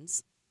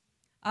machines.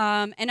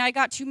 And I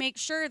got to make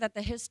sure that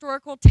the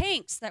historical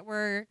tanks that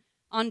were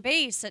on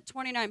base at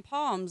 29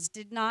 Palms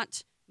did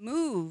not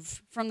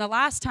move from the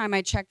last time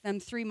I checked them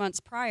 3 months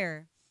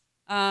prior.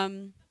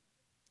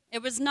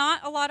 It was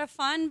not a lot of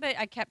fun, but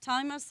I kept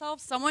telling myself,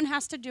 someone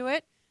has to do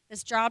it.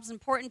 This job's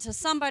important to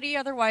somebody,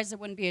 otherwise it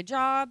wouldn't be a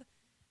job.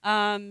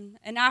 And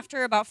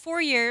after about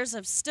 4 years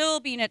of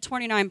still being at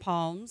 29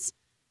 Palms,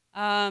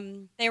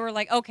 they were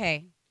like,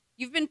 okay,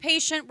 you've been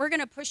patient, we're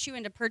gonna push you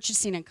into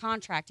purchasing and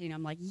contracting.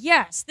 I'm like,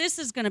 yes, this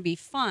is gonna be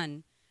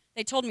fun.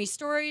 They told me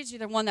stories. You're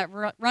the one that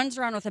runs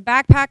around with a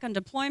backpack on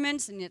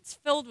deployments, and it's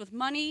filled with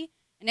money,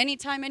 and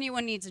anytime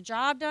anyone needs a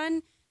job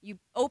done, you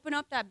open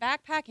up that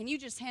backpack and you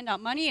just hand out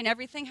money and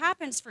everything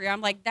happens for you.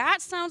 I'm like,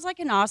 that sounds like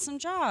an awesome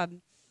job.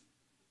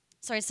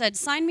 So I said,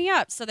 sign me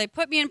up. So they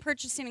put me in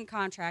purchasing and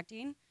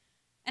contracting,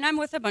 and I'm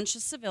with a bunch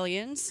of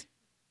civilians,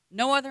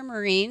 no other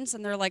Marines,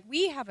 and they're like,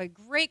 we have a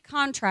great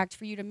contract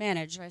for you to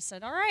manage. I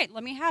said, all right,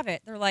 let me have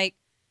it. They're like,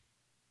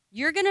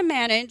 you're going to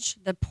manage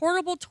the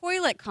portable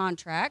toilet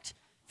contract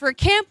for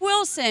Camp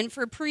Wilson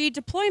for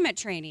pre-deployment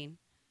training.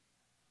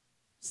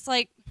 It's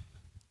like,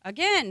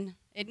 again,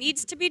 it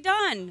needs to be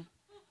done.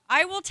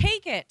 I will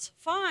take it,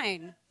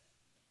 fine.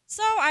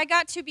 So I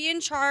got to be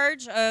in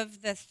charge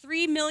of the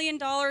 $3 million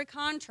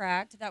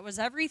contract that was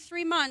every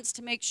 3 months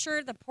to make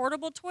sure the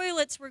portable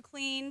toilets were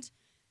cleaned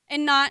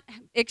and not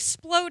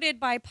exploded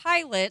by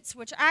pilots,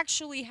 which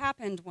actually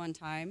happened one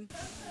time.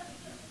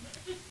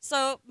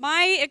 So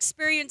my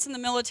experience in the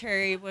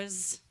military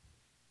was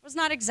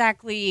not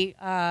exactly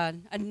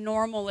a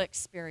normal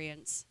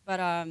experience, but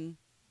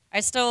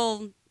I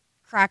still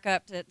crack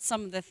up at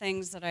some of the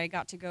things that I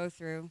got to go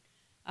through.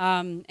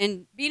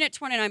 And being at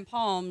 29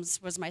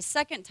 Palms was my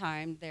second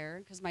time there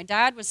because my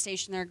dad was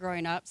stationed there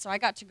growing up, so I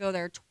got to go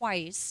there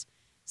twice.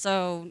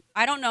 So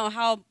I don't know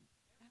how,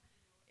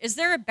 is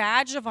there a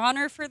badge of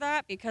honor for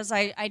that? Because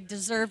I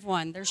deserve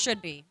one. There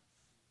should be.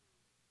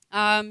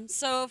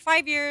 So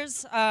 5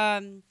 years,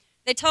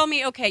 they told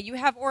me, okay, you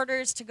have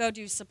orders to go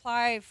do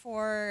supply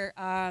for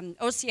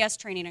OCS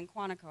training in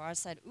Quantico. I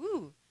said,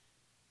 ooh,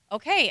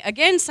 okay,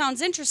 again,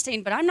 sounds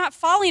interesting, but I'm not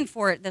falling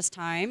for it this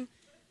time.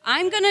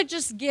 I'm going to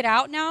just get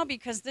out now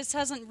because this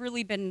hasn't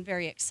really been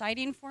very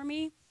exciting for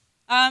me.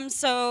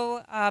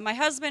 So my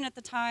husband at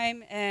the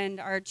time and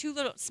our 2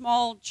 little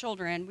small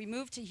children, we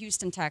moved to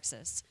Houston,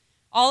 Texas.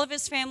 All of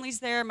his family's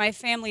there. My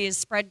family is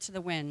spread to the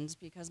winds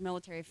because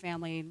military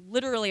family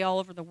literally all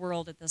over the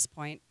world at this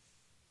point.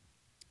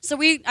 So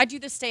I do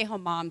the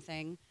stay-home mom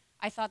thing.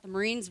 I thought the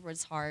Marines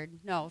was hard.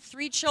 No,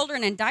 3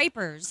 children in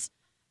diapers,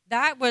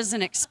 that was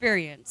an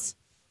experience.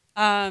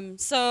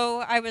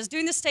 So I was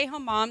doing the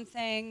stay-home mom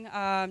thing,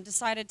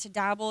 decided to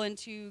dabble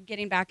into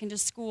getting back into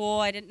school.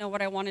 I didn't know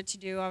what I wanted to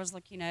do. I was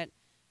looking at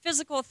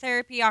physical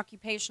therapy,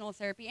 occupational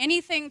therapy,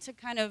 anything to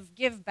kind of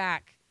give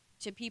back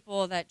to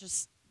people that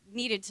just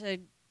needed to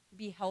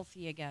be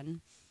healthy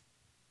again.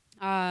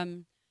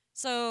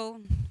 So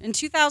in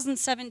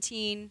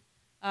 2017,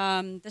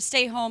 the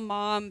stay-home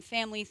mom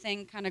family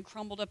thing kind of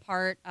crumbled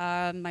apart.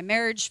 My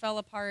marriage fell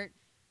apart.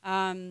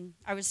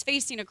 I was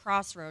facing a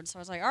crossroads, so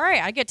I was like, all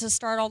right, I get to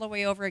start all the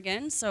way over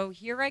again, so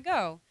here I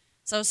go.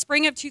 So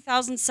spring of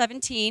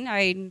 2017,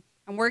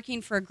 I'm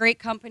working for a great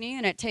company,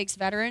 and it takes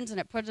veterans, and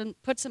it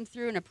puts them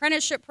through an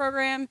apprenticeship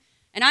program,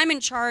 and I'm in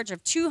charge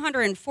of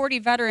 240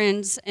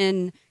 veterans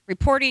and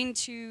reporting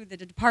to the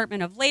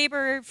Department of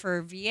Labor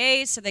for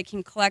VA so they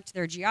can collect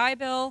their GI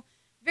Bill.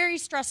 Very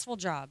stressful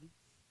job.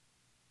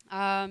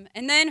 And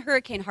then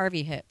Hurricane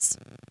Harvey hits.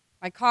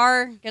 My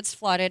car gets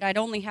flooded. I'd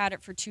only had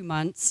it for 2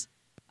 months.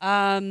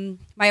 My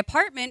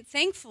apartment,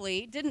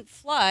 thankfully, didn't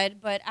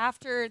flood, but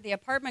after the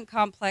apartment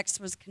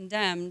complex was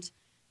condemned,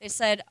 they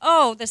said,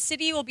 oh, the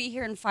city will be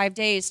here in 5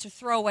 days to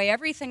throw away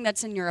everything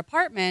that's in your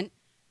apartment.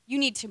 You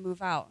need to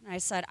move out. And I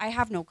said, I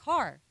have no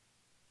car.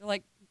 They're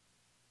like,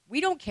 we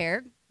don't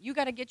care. You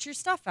got to get your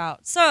stuff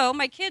out. So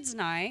my kids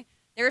and I,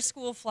 their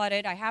school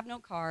flooded. I have no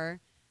car.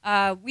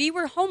 We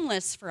were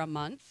homeless for a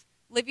month,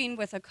 living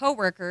with a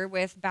coworker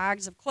with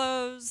bags of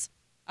clothes,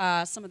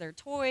 some of their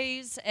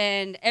toys,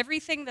 and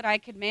everything that I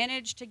could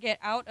manage to get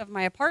out of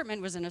my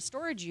apartment was in a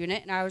storage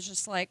unit. And I was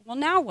just like, well,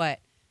 now what?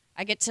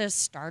 I get to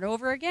start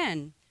over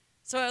again.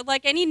 So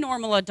like any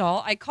normal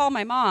adult, I call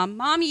my mom,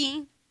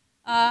 Mommy,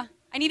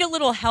 I need a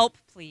little help,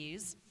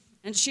 please.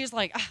 And she's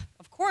like,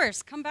 of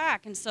course, come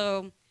back. And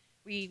so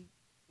we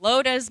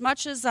load as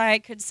much as I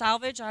could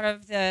salvage out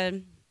of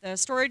the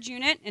storage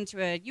unit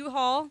into a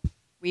U-Haul.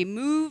 We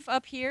move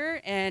up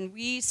here, and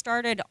we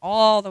started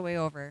all the way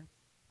over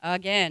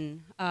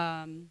again.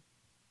 And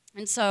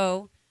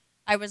so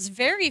I was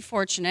very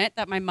fortunate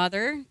that my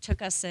mother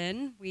took us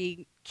in.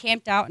 We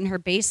camped out in her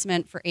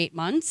basement for 8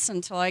 months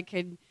until I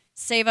could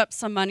save up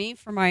some money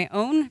for my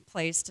own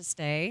place to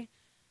stay.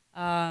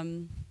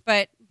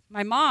 But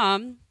my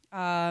mom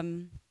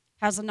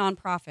has a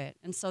nonprofit,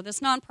 and so this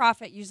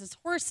nonprofit uses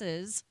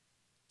horses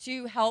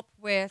to help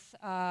with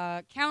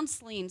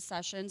counseling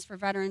sessions for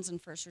veterans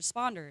and first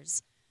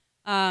responders.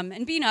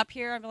 And being up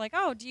here, I'm like,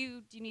 oh, do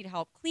you need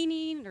help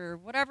cleaning or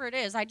whatever it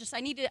is? I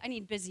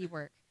need busy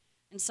work.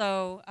 And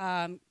so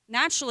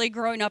naturally,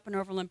 growing up in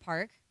Overland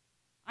Park,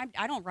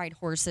 I don't ride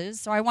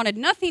horses, so I wanted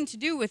nothing to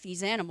do with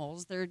these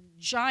animals. They're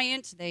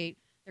giant.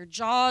 Their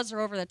jaws are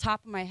over the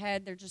top of my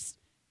head. They're just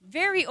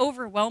very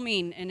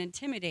overwhelming and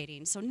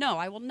intimidating. So no,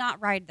 I will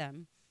not ride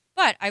them.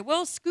 But I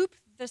will scoop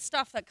the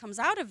stuff that comes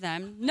out of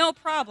them, no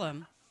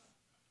problem.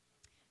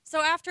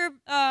 So after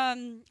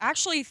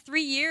actually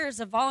 3 years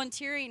of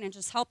volunteering and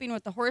just helping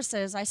with the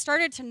horses, I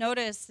started to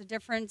notice the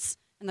difference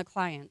in the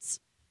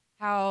clients,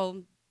 how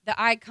the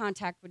eye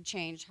contact would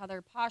change, how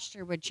their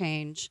posture would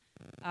change.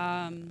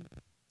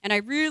 And I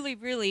really,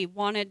 really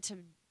wanted to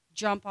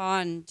jump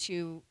on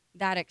to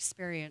that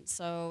experience.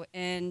 So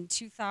in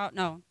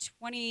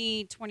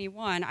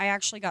 2021, I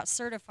actually got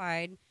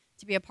certified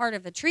to be a part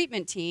of the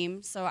treatment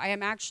team. So I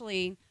am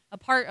actually a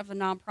part of the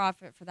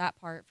nonprofit for that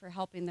part, for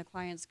helping the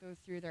clients go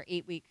through their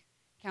 8-week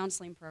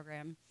counseling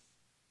program.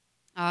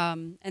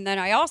 And then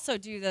I also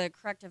do the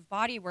corrective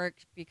body work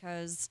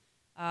because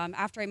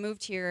after I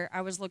moved here,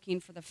 I was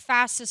looking for the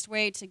fastest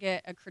way to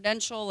get a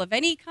credential of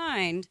any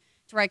kind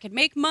to where I could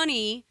make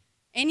money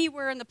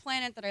anywhere on the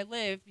planet that I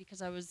lived,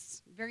 because I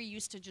was very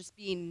used to just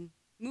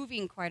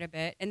moving quite a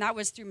bit, and that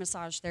was through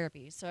massage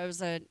therapy. So it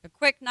was a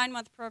quick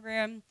 9-month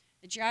program.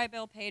 The GI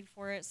Bill paid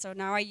for it, so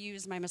now I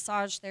use my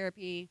massage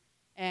therapy,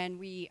 and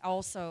we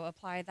also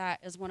apply that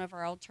as one of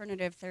our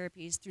alternative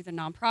therapies through the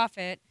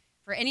nonprofit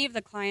for any of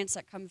the clients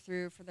that come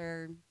through for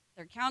their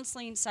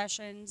counseling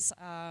sessions,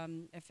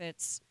 if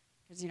it's,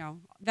 because, you know,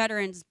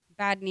 veterans,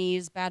 bad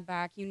knees, bad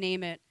back, you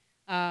name it.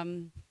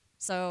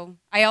 So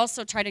I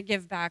also try to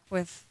give back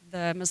with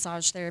the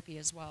massage therapy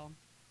as well.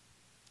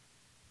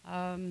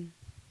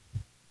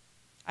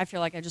 I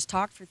feel like I just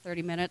talked for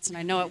 30 minutes, and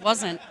I know it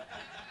wasn't.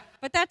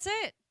 But that's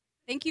it.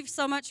 Thank you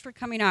so much for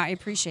coming out. I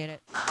appreciate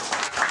it.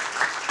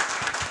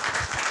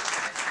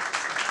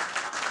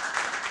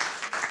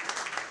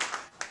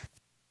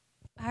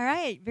 All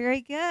right,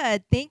 very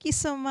good. Thank you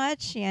so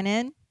much,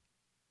 Shannon.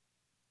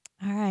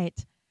 All right.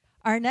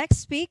 Our next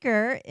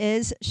speaker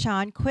is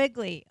Sean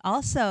Quigley,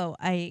 also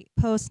a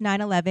post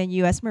 9/11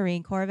 U.S.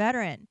 Marine Corps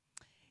veteran.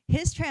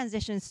 His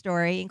transition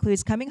story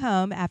includes coming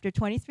home after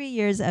 23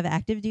 years of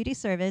active duty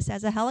service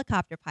as a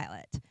helicopter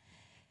pilot,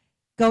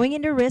 going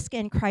into risk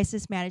and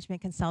crisis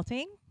management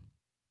consulting,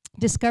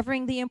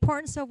 discovering the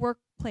importance of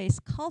workplace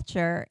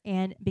culture,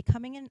 and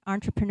becoming an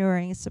entrepreneur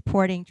and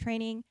supporting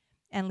training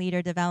and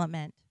leader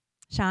development.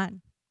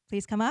 Sean,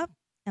 please come up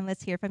and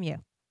let's hear from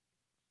you.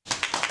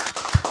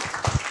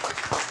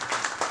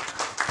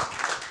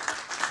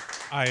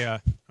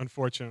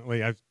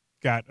 Unfortunately, I've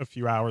got a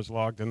few hours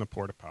logged in the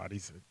porta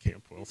potties at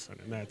Camp Wilson,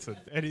 and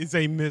it is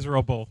a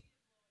miserable.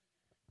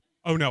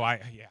 Oh no,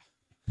 yeah.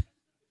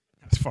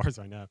 As far as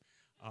I know,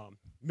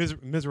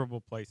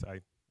 miserable place. I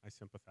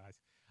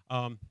sympathize.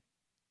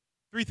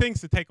 3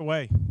 things to take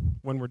away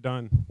when we're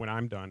done, when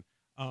I'm done.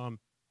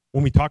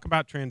 When we talk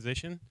about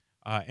transition,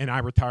 and I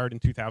retired in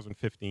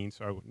 2015,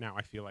 so now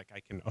I feel like I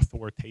can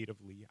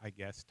authoritatively, I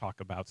guess, talk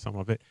about some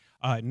of it.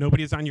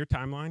 Nobody is on your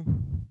timeline.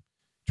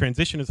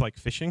 Transition is like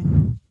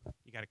fishing.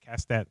 You got to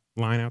cast that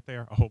line out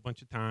there a whole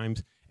bunch of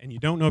times, and you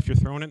don't know if you're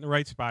throwing it in the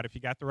right spot, if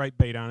you got the right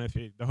bait on it,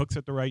 if the hook's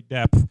at the right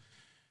depth,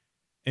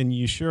 and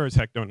you sure as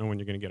heck don't know when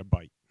you're going to get a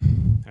bite.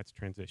 That's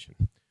transition.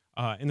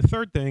 And the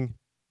third thing,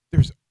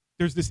 there's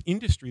this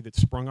industry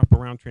that's sprung up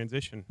around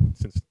transition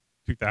since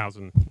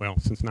 2000, well,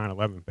 since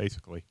 9/11,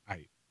 basically,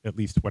 at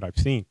least what I've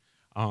seen.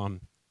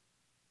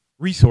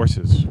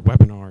 Resources,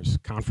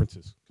 webinars,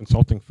 conferences,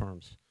 consulting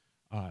firms,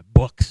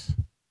 books,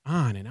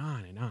 on and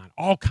on and on.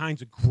 All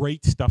kinds of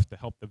great stuff to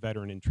help the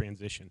veteran in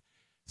transition.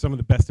 Some of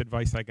the best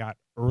advice I got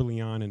early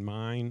on in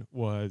mine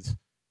was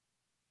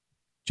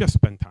just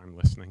spend time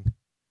listening.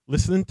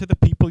 Listen to the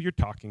people you're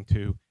talking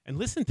to, and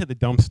listen to the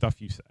dumb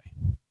stuff you say.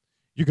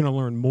 You're going to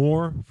learn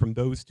more from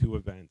those 2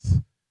 events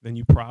than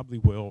you probably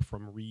will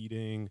from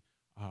reading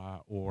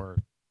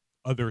or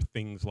other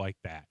things like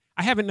that.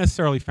 I haven't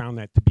necessarily found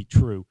that to be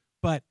true,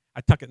 but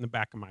I tuck it in the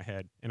back of my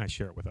head and I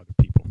share it with other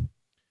people.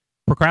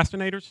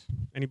 Procrastinators?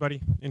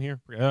 Anybody in here?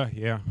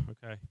 Yeah,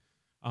 okay.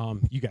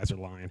 You guys are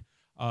lying.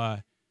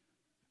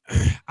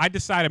 I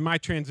decided my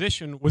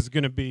transition was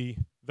going to be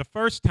the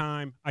first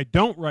time I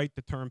don't write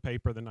the term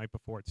paper the night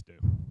before it's due.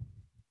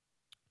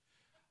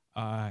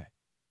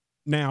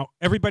 Now,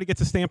 everybody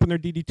gets a stamp on their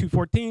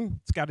DD-214.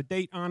 It's got a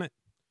date on it.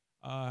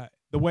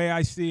 The way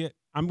I see it,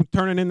 I'm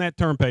turning in that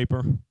term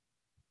paper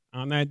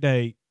on that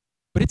date,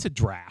 but it's a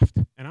draft,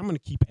 and I'm going to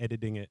keep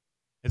editing it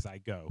as I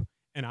go,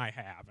 and I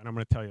have, and I'm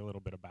going to tell you a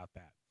little bit about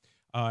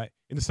that.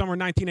 In the summer of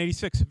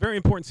 1986, a very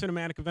important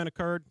cinematic event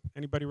occurred.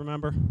 Anybody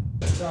remember?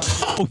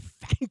 Oh,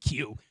 thank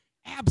you.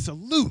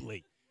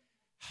 Absolutely.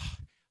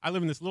 I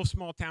live in this little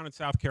small town in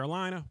South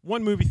Carolina,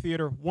 1 movie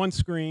theater, 1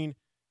 screen,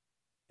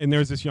 and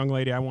there's this young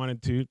lady I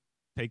wanted to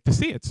take to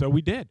see it, so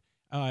we did.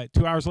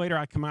 2 hours later,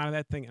 I come out of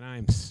that thing, and I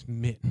am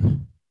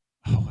smitten.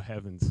 Oh,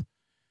 heavens.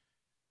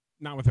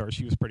 Not with her.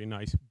 She was pretty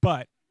nice.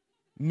 But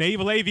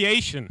naval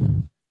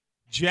aviation,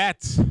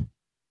 jets,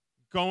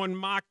 going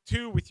Mach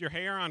 2 with your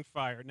hair on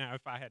fire. Now,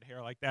 if I had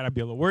hair like that, I'd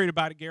be a little worried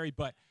about it, Gary,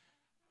 but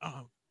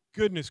oh,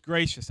 goodness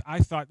gracious, I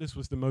thought this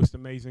was the most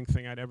amazing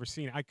thing I'd ever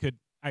seen. I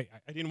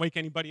didn't wake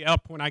anybody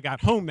up when I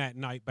got home that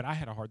night, but I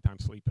had a hard time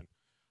sleeping.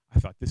 I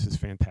thought, this is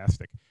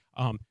fantastic.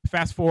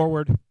 Fast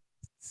forward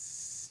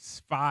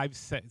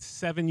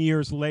 7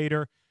 years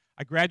later,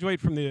 I graduated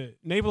from the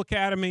Naval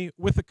Academy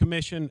with a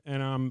commission,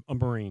 and I'm a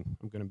Marine.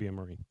 I'm going to be a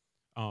Marine.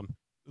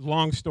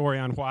 Long story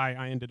on why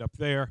I ended up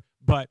there,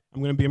 but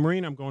I'm going to be a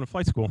Marine. I'm going to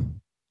flight school,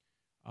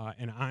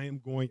 and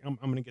I'm going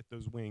to get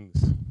those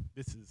wings.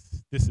 This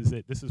is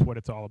it. This is what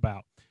it's all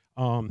about.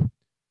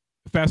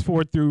 Fast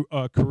forward through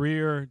a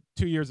career,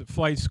 2 years at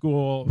flight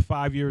school,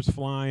 5 years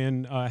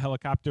flying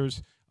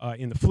helicopters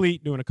in the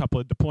fleet, doing a couple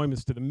of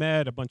deployments to the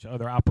Med, a bunch of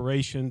other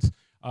operations.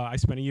 I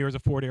spent a year as a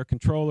forward air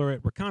controller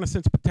at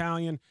Reconnaissance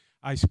Battalion.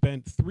 I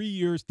spent 3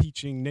 years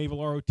teaching Naval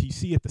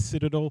ROTC at the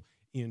Citadel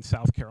in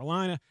South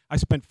Carolina. I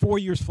spent 4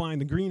 years flying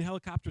the green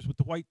helicopters with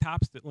the white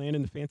tops that land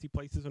in the fancy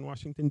places in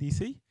Washington,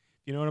 D.C.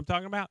 You know what I'm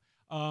talking about?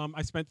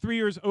 I spent 3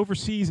 years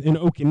overseas in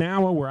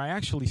Okinawa, where I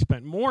actually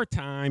spent more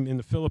time in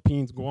the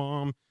Philippines,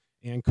 Guam,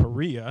 and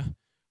Korea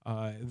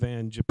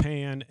than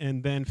Japan,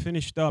 and then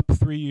finished up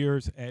 3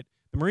 years at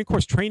the Marine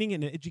Corps Training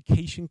and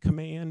Education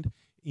Command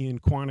in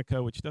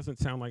Quantico, which doesn't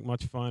sound like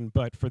much fun,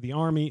 but for the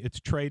Army, it's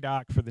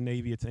TRADOC, for the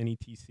Navy, it's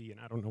NETC, and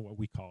I don't know what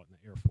we call it in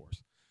the Air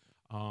Force.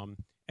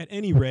 At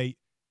any rate,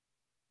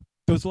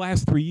 those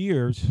last 3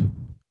 years,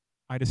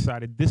 I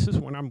decided this is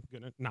when I'm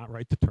going to not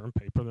write the term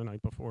paper the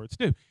night before it's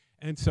due.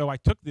 And so I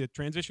took the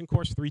transition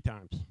course 3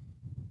 times.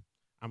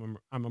 I'm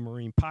a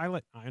Marine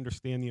pilot. I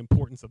understand the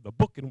importance of the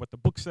book and what the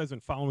book says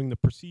and following the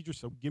procedure,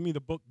 so give me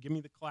the book, give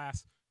me the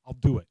class, I'll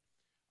do it.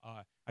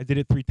 I did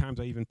it 3 times.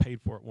 I even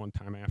paid for it 1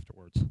 time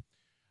afterwards.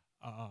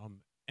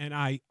 And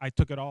I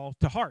took it all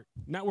to heart.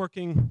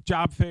 Networking,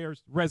 job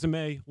fairs,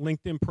 resume,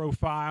 LinkedIn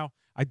profile.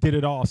 I did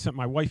it all. I sent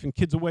my wife and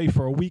kids away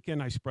for a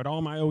weekend. I spread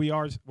all my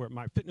OERs,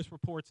 my fitness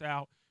reports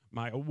out,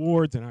 my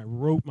awards, and I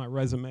wrote my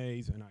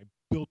resumes, and I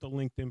built a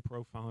LinkedIn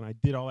profile, and I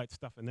did all that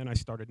stuff, and then I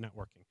started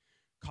networking.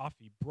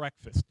 Coffee,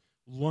 breakfast,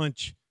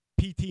 lunch,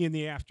 PT in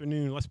the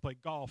afternoon, let's play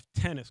golf,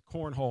 tennis,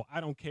 cornhole, I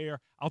don't care.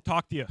 I'll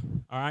talk to you,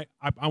 all right?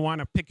 I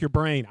want to pick your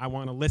brain. I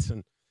want to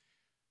listen.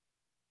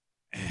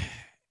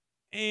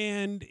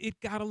 And it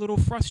got a little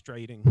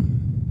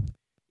frustrating.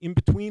 In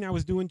between, I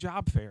was doing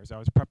job fairs. I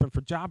was prepping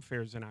for job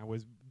fairs, and I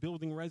was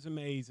building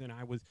resumes, and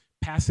I was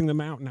passing them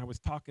out, and I was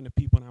talking to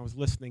people, and I was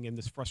listening, and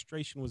this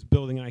frustration was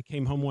building, and I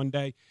came home one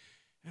day,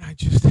 and I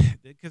just,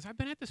 because I've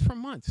been at this for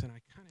months, and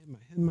I kind of had my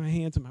head in my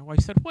hands, and my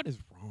wife said, "What is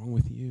wrong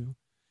with you?"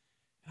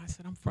 And I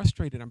said, "I'm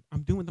frustrated.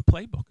 I'm doing the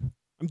playbook.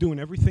 I'm doing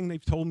everything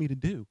they've told me to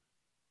do.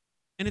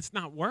 And it's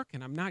not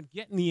working. I'm not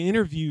getting the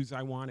interviews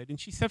I wanted." And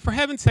she said, "For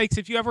heaven's sakes,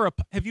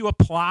 have you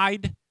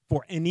applied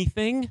for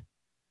anything?"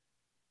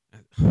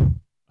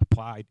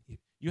 Applied.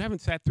 You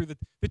haven't sat through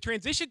the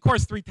transition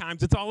course 3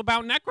 times. It's all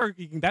about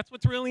networking. That's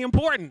what's really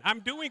important. I'm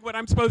doing what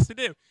I'm supposed to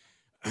do.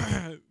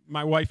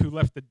 My wife, who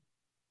left the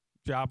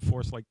job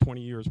force like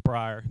 20 years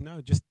prior,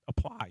 no, just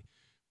apply.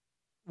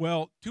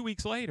 Well, 1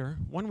 week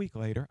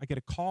later, I get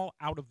a call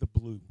out of the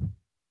blue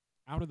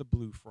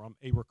from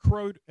a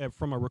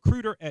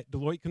recruiter at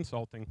Deloitte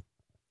Consulting.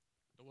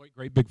 Deloitte,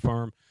 great big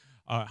firm,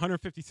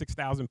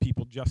 156,000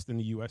 people just in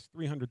the U.S.,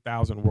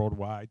 300,000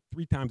 worldwide,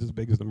 3 times as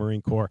big as the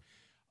Marine Corps.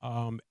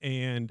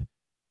 And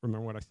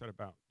remember what I said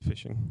about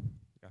fishing?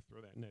 You got to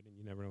throw that net in,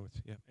 you never know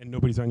what's, yeah. And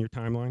nobody's on your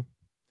timeline.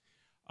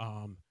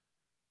 A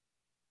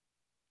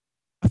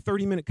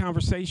 30-minute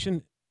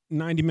conversation,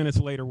 90 minutes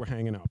later, we're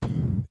hanging up.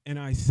 And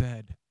I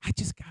said, I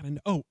just got to know.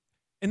 Oh,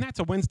 and that's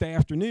a Wednesday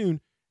afternoon,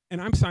 and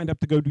I'm signed up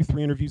to go do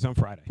 3 interviews on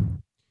Friday.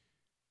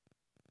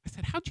 I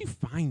said, how'd you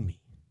find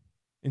me?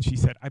 And she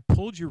said, I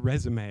pulled your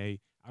resume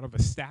out of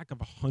a stack of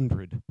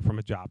 100 from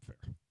a job fair.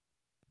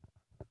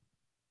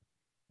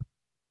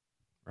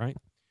 Right?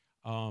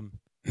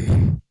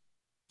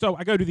 So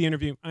I go to the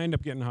interview. I end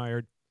up getting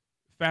hired.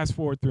 Fast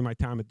forward through my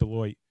time at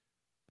Deloitte.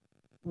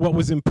 What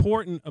was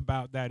important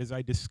about that is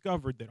I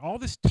discovered that all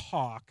this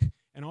talk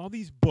and all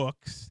these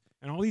books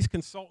and all these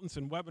consultants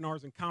and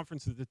webinars and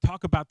conferences that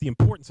talk about the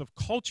importance of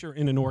culture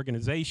in an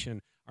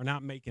organization are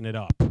not making it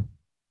up.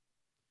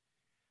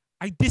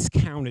 I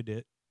discounted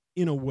it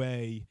in a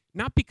way,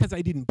 not because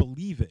I didn't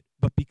believe it,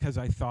 but because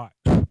I thought,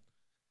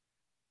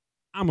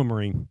 I'm a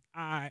Marine.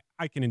 I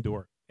can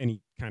endure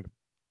any kind of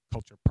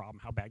culture problem.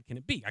 How bad can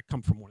it be? I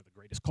come from one of the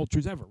greatest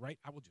cultures ever, right?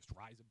 I will just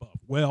rise above.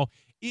 Well,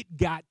 it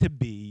got to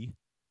be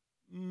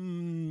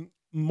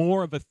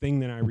more of a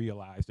thing than I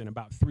realized. And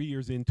about 3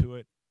 years into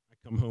it, I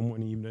come home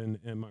one evening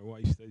and my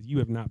wife says, you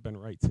have not been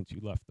right since you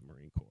left the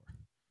Marine Corps.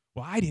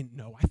 Well, I didn't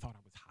know. I thought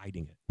I was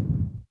hiding it.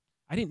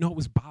 I didn't know it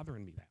was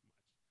bothering me that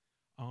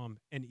much.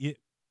 And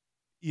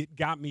it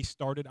got me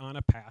started on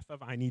a path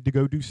of I need to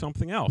go do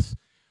something else.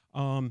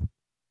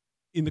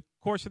 In the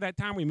course of that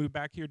time, we moved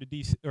back here to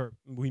DC, or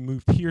we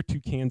moved here to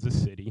Kansas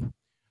City.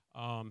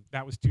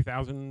 That was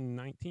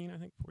 2019, I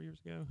think, 4 years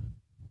ago,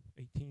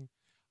 18.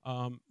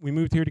 We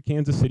moved here to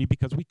Kansas City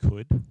because we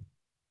could.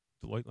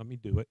 Deloitte let me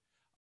do it.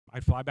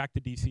 I'd fly back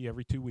to DC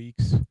every 2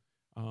 weeks,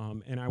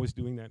 and I was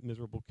doing that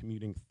miserable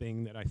commuting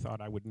thing that I thought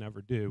I would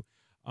never do.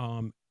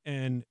 And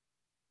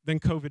then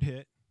COVID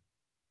hit,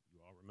 you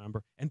all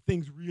remember, and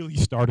things really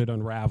started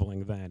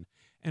unraveling then.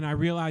 And I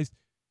realized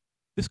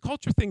this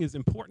culture thing is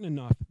important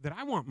enough that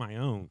I want my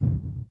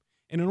own.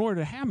 And in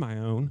order to have my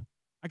own,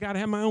 I got to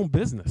have my own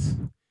business.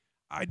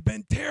 I'd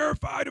been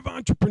terrified of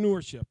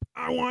entrepreneurship.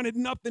 I wanted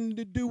nothing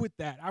to do with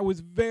that. I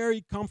was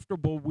very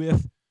comfortable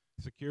with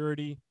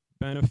security,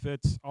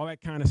 benefits, all that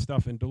kind of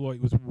stuff, and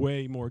Deloitte was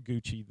way more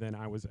Gucci than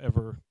I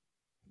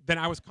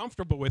was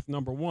comfortable with,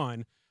 number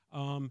one,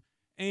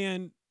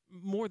 and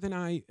more than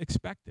I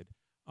expected.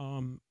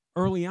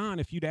 Early on,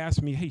 if you'd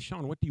asked me, hey,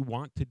 Sean, what do you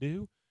want to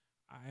do?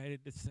 I'd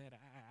have said,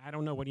 I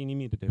don't know, what do you need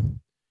me to do?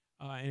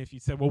 And if you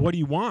said, well, what do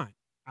you want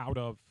out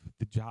of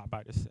the job?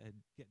 I'd have said,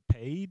 get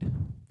paid,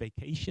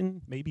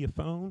 vacation, maybe a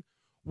phone.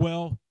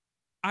 Well,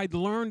 I'd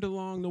learned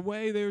along the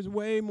way there's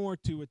way more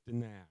to it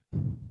than that.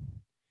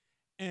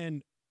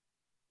 And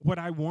what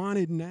I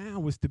wanted now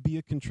was to be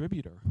a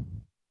contributor,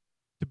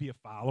 to be a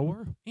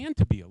follower, and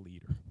to be a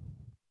leader,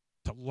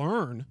 to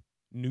learn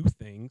new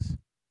things,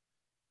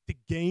 to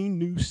gain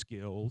new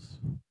skills,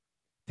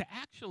 to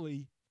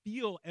actually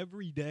feel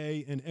every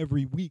day and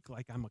every week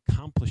like I'm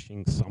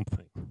accomplishing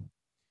something.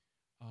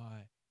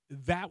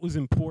 That was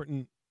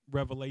important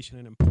revelation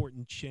and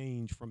important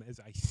change from as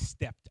I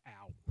stepped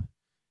out.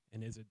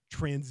 And as a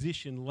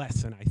transition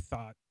lesson, I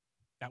thought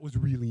that was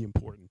really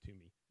important to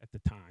me at the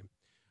time.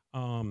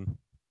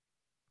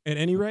 At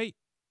any rate,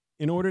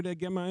 in order to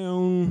get my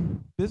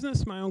own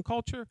business, my own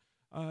culture,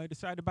 I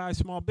decided to buy a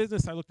small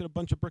business. I looked at a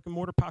bunch of brick and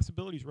mortar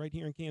possibilities right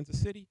here in Kansas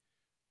City.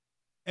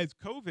 As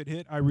COVID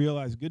hit, I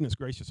realized, goodness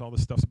gracious, all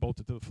this stuff's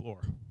bolted to the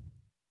floor.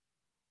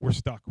 We're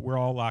stuck. We're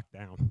all locked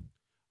down.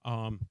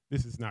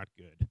 This is not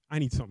good. I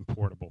need something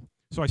portable.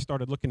 So I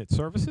started looking at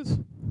services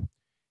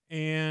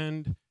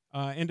and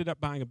ended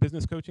up buying a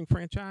business coaching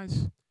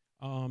franchise.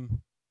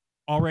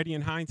 Already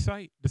in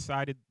hindsight,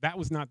 decided that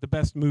was not the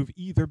best move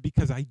either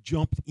because I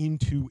jumped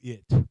into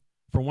it.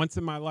 For once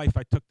in my life,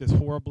 I took this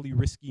horribly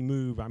risky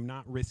move. I'm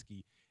not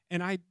risky.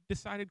 And I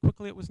decided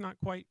quickly it was not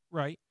quite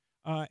right.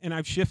 And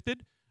I've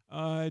shifted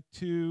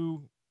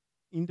to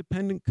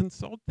independent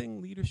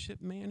consulting,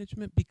 leadership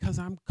management, because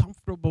I'm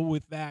comfortable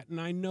with that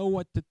and I know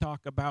what to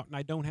talk about and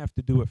I don't have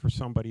to do it for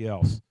somebody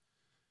else.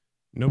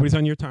 Nobody's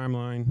on your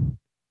timeline.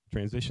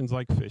 Transitions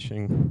like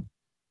fishing.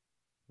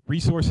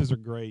 Resources are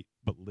great,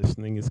 but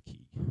listening is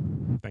key.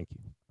 Thank you.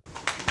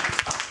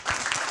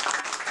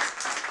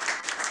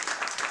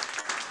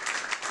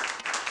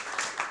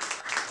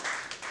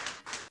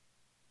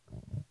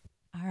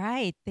 All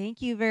right,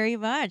 thank you very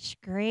much.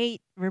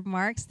 Great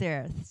remarks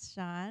there,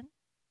 Sean.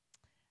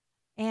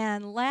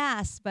 And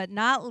last but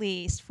not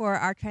least for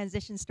our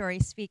transition story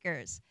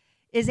speakers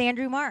is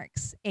Andrew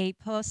Marks, a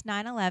post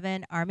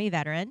 9/11 Army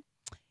veteran.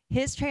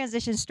 His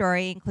transition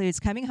story includes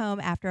coming home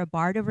after a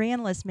bar of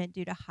reenlistment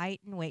due to height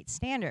and weight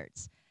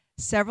standards,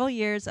 several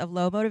years of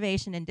low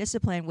motivation and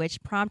discipline,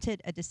 which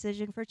prompted a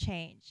decision for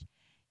change.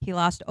 He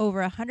lost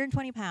over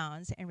 120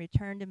 pounds and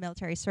returned to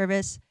military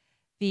service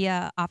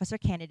via Officer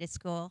Candidate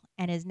School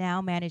and is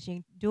now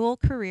managing dual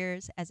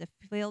careers as a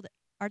field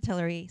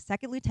artillery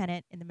second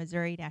lieutenant in the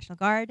Missouri National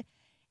Guard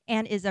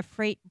and is a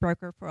freight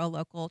broker for a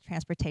local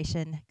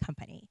transportation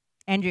company.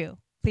 Andrew,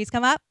 please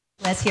come up.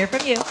 Let's hear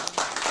from you.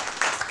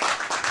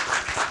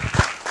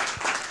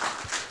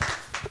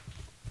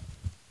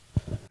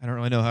 I don't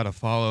really know how to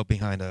follow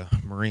behind a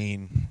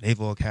Marine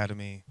Naval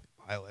Academy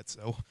pilot,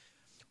 so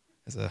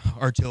as an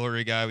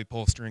artillery guy, we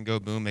pull string, go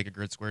boom, make a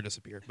grid square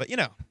disappear. But you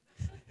know,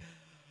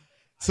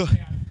 so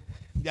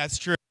that's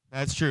true.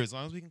 That's true. As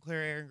long as we can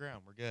clear air and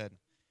ground, we're good.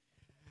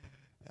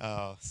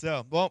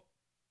 Well,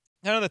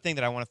 another thing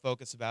that I want to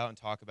focus about and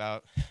talk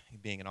about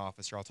being an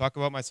officer, I'll talk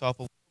about myself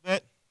a little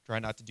bit. Try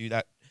not to do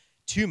that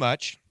too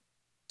much.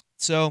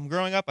 So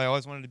growing up, I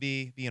always wanted to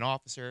be an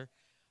officer.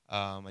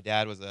 My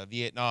dad was a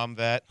Vietnam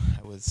vet.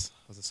 I was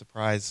a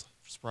surprise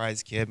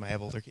kid. I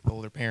have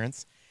older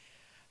parents,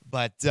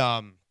 but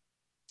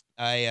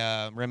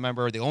I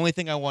remember the only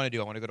thing I want to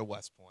do, I want to go to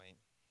West Point.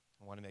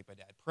 I want to make my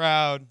dad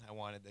proud. I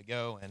wanted to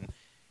go and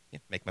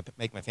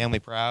make my family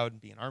proud,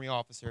 be an Army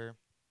officer.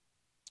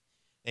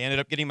 They ended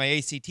up getting my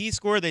ACT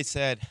score. They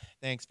said,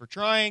 thanks for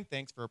trying,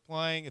 thanks for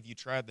applying. Have you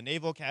tried the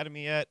Naval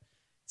Academy yet?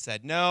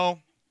 Said no.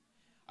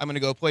 I'm going to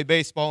go play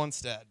baseball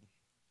instead.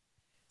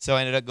 So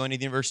I ended up going to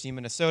the University of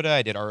Minnesota.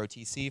 I did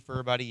ROTC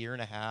for about a year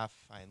and a half.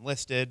 I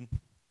enlisted,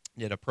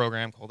 did a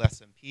program called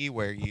SMP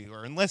where you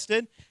are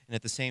enlisted, and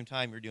at the same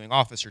time you're doing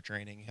officer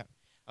training.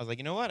 I was like,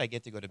 you know what? I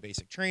get to go to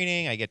basic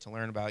training. I get to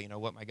learn about,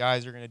 what my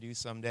guys are going to do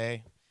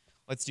someday.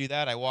 Let's do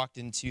that. I walked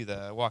into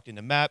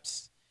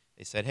MEPS.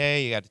 They said,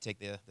 hey, you got to take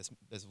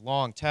this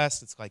long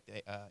test. It's like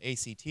the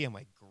ACT. I'm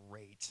like,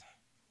 great.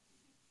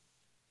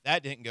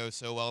 That didn't go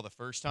so well the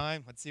first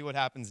time. Let's see what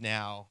happens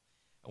now.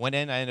 I went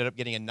in. I ended up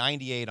getting a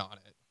 98 on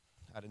it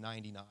out of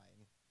 99.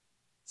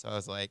 So I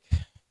was like,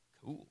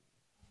 cool.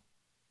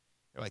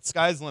 They're like,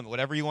 sky's the limit.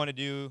 Whatever you want to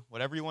do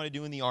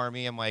in the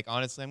Army. I'm like,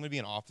 honestly, I'm going to be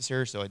an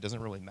officer, so it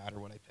doesn't really matter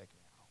what I pick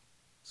now.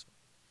 So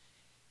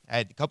I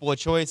had a couple of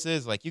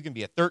choices. Like, you can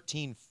be a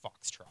 13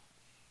 Foxtrot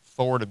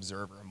forward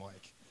observer. I'm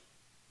like,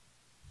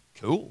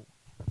 cool,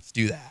 let's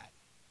do that.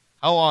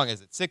 How long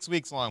is it? 6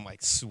 weeks long. I'm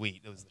like,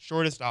 sweet. It was the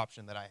shortest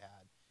option that I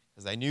had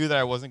because I knew that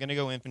I wasn't going to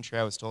go infantry.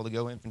 I was told to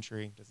go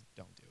infantry. Just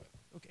don't do it.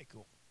 Okay,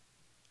 cool.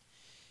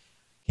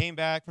 Came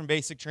back from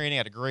basic training.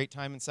 Had a great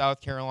time in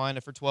South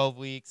Carolina for 12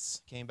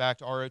 weeks. Came back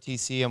to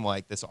ROTC. I'm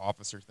like, this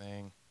officer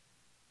thing,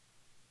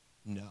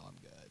 no, I'm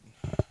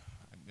good.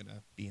 I'm going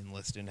to be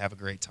enlisted and have a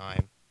great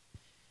time.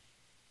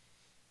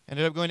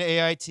 Ended up going to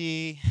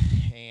AIT,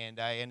 and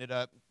I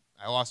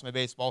lost my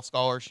baseball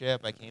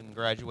scholarship. I came and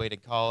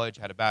graduated college,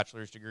 had a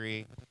bachelor's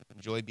degree,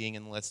 enjoyed being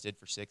enlisted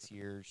for 6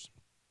 years.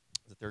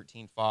 I was a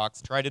 13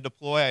 Fox. Tried to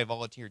deploy. I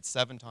volunteered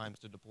 7 times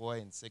to deploy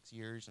in 6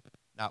 years.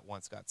 Not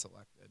once got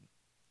selected.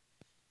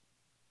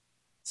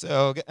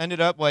 So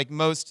ended up like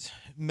most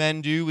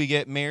men do, we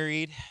get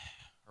married.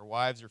 Our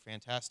wives are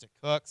fantastic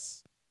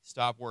cooks.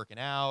 Stop working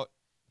out.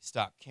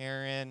 Stop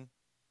caring.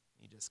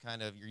 You just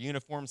kind of, your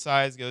uniform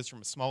size goes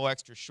from a small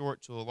extra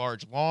short to a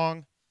large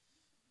long.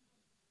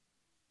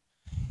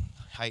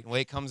 Height and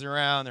weight comes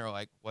around. They're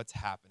like, what's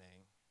happening?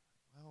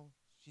 Well,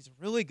 she's a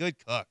really good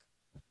cook.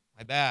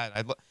 My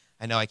bad.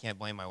 I know I can't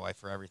blame my wife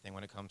for everything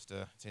when it comes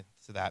to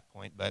that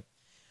point. But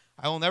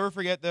I will never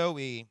forget, though,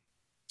 we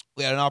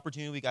had an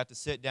opportunity. We got to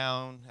sit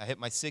down. I hit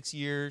my 6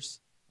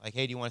 years. Like,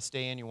 hey, do you want to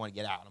stay in? You want to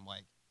get out? I'm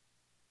like,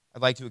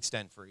 I'd like to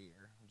extend for a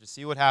year. Just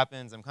see what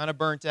happens. I'm kind of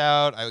burnt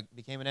out. I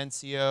became an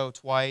NCO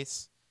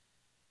twice.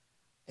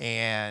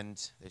 And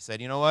they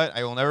said, you know what?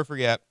 I will never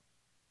forget.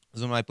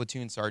 This was when my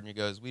platoon sergeant, he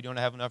goes, we don't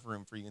have enough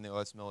room for you in the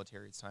U.S.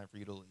 military. It's time for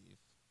you to leave.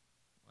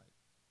 I'm like,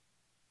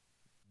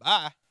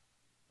 bye.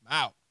 I'm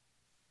out.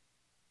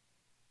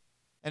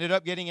 Ended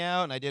up getting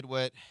out, and I did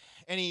what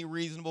any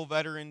reasonable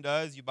veteran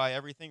does. You buy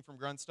everything from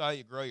Grunt Style.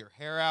 You grow your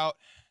hair out.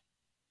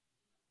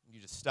 You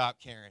just stop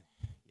caring.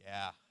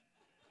 Yeah.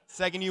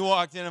 Second you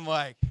walked in, I'm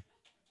like,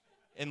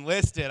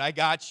 enlisted. I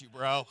got you,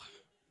 bro.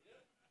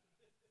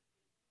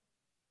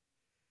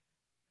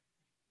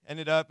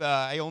 Ended up,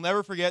 I'll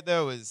never forget,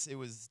 though, it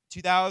was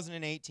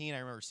 2018. I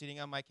remember sitting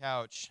on my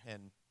couch,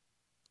 and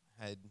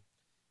I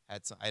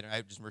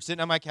just remember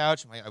sitting on my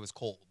couch, and I was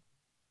cold.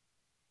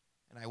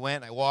 And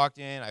I walked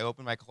in, I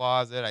opened my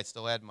closet. I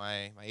still had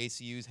my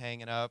ACUs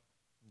hanging up.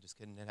 Just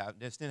didn't have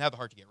the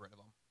heart to get rid of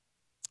them.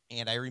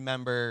 And I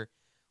remember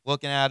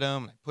looking at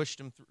them, I pushed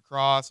them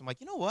across. I'm like,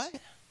 you know what?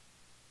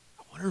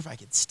 I wonder if I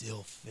could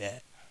still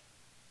fit.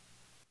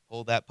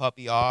 Pulled that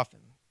puppy off,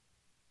 and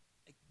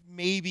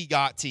maybe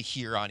got to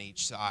here on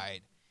each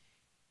side.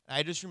 And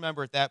I just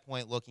remember at that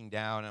point looking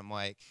down, and I'm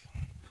like,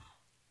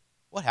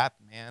 what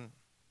happened, man?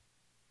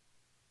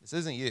 This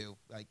isn't you.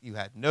 Like, you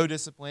had no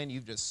discipline.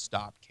 You've just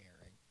stopped caring.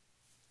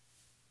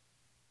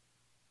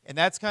 And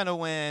that's kind of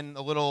when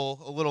a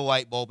little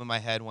light bulb in my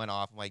head went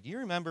off. I'm like, do you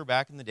remember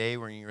back in the day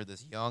when you were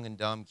this young and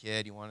dumb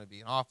kid, you wanted to be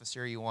an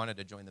officer, you wanted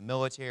to join the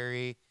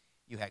military,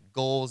 you had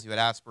goals, you had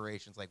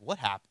aspirations. Like, what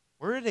happened?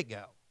 Where did it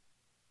go?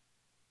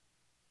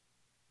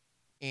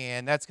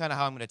 And that's kind of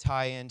how I'm going to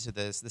tie into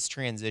this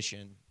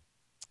transition.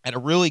 I had a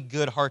really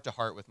good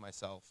heart-to-heart with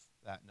myself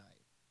that night.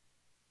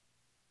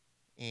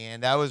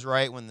 And that was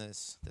right when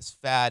this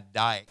fad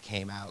diet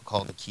came out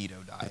called the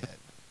keto diet.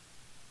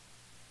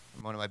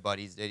 And one of my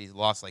buddies did. He's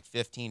lost like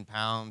 15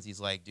 pounds. He's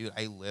like, dude,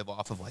 I live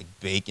off of like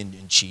bacon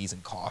and cheese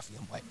and coffee.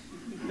 I'm like,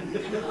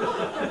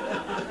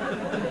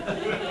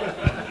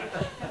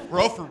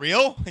 bro, for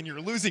real? And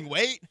you're losing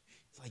weight?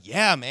 He's like,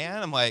 yeah,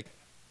 man. I'm like,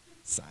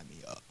 sign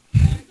me up.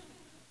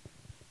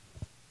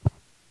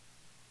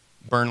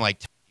 Burn like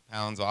 20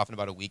 pounds off in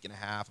about a week and a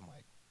half. I'm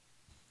like,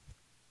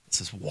 this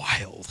is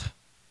wild.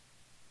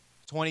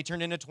 20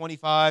 turned into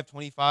 25,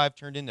 25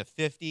 turned into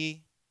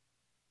 50.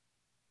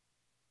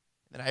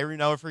 And I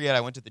never forget, I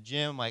went to the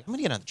gym. I'm like, I'm going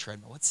to get on the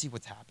treadmill. Let's see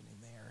what's happening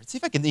there. Let's see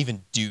if I can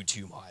even do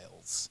 2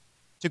 miles.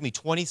 It took me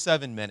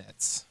 27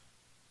 minutes.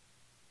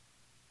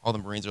 All the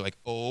Marines are like,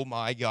 oh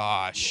my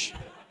gosh.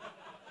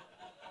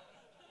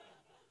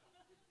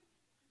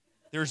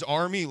 There's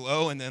Army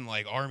low and then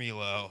like Army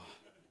low.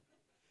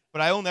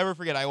 But I will never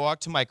forget, I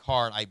walked to my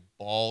car and I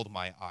bawled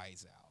my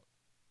eyes out.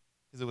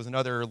 Because it was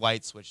another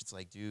light switch. It's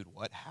like, dude,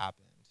 what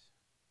happened?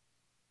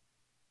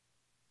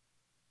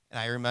 And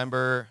I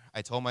remember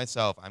I told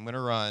myself, I'm going to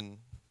run.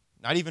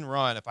 Not even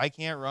run. If I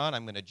can't run,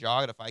 I'm going to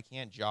jog it. If I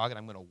can't jog it,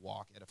 I'm going to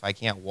walk it. If I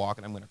can't walk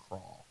it, I'm going to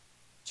crawl.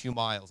 2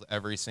 miles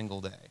every single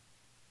day.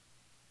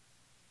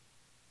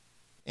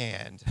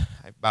 And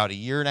about a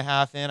year and a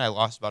half in, I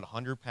lost about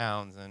 100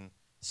 pounds. And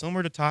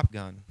similar to Top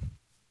Gun,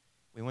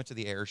 we went to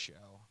the air show.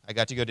 I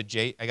got to go to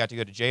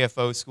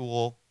JFO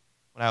school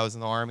when I was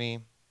in the Army,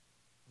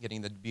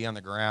 getting to be on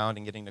the ground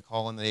and getting to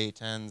call in the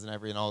A-10s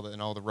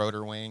and all the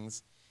rotor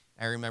wings.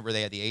 I remember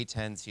they had the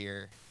A-10s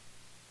here,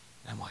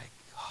 and I'm like,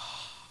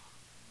 oh,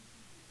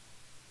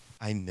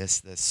 I miss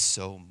this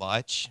so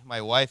much.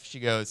 My wife, she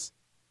goes,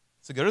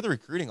 so go to the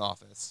recruiting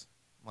office.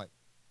 I'm like,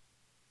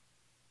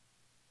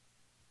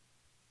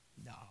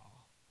 no.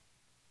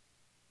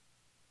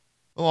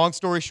 Well, long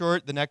story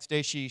short, the next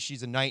day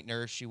she's a night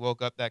nurse. She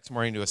woke up next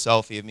morning to a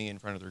selfie of me in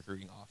front of the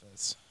recruiting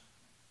office.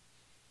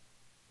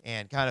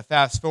 And kind of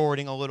fast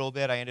forwarding a little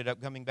bit, I ended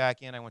up coming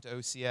back in. I went to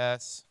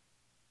OCS.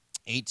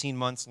 18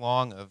 months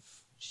long of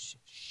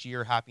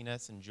sheer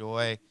happiness and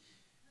joy.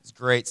 It was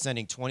great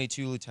sending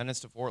 22 lieutenants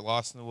to Fort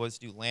Lost in the Woods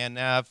to do land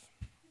nav.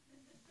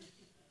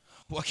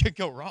 What could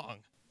go wrong?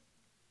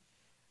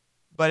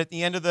 But at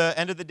the end of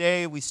the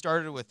day, we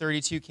started with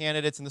 32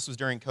 candidates, and this was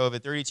during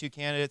COVID. 32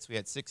 candidates. We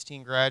had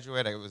 16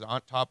 graduate. I was on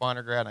top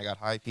honor grad, and I got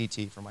high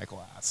PT for my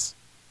class.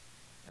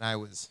 And I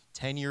was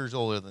 10 years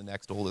older than the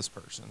next oldest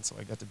person, so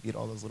I got to beat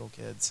all those little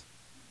kids.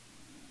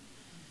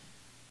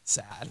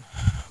 Sad.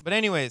 But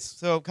anyways,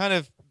 so kind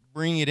of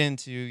bringing it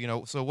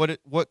into, so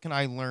what can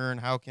I learn?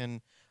 How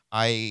can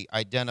I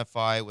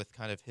identify with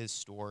kind of his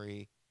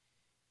story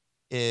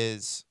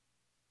is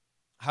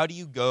how do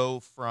you go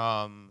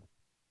from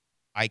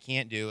I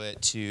can't do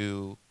it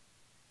to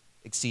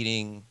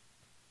exceeding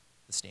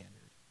the standard?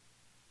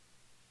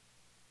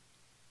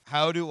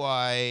 How do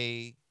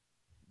I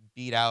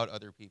beat out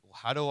other people?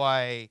 How do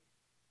I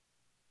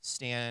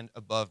stand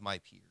above my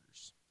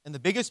peers? And the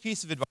biggest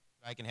piece of advice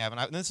I can have,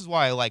 and this is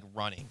why I like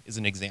running as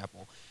an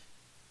example.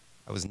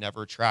 I was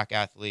never a track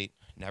athlete,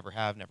 never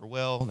have, never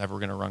will, never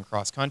going to run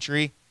cross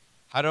country.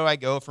 How do I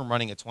go from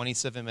running a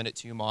 27-minute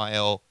 2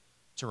 mile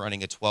to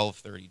running a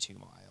 12:32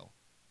 mile?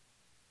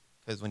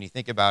 Because when you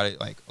think about it,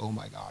 like, oh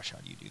my gosh, how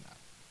do you do that?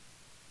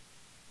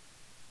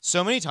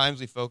 So many times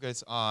we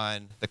focus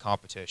on the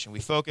competition. We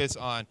focus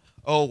on,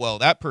 oh, well,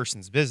 that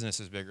person's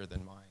business is bigger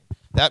than mine.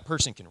 That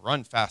person can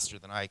run faster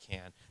than I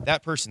can.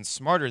 That person's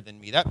smarter than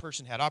me. That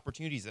person had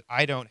opportunities that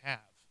I don't have.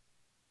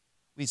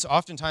 We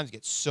oftentimes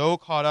get so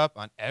caught up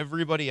on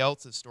everybody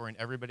else's story and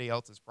everybody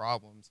else's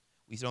problems,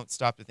 we don't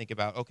stop to think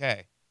about,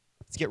 okay,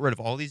 let's get rid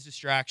of all these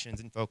distractions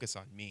and focus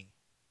on me.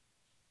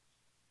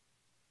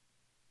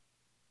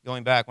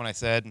 Going back when I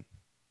said,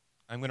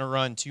 I'm going to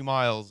run 2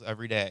 miles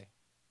every day.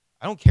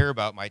 I don't care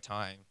about my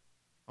time.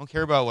 I don't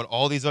care about what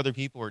all these other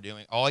people are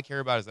doing. All I care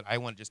about is that I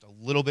went just a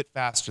little bit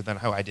faster than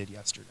how I did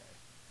yesterday.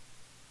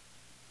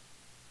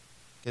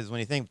 Because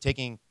when you think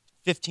taking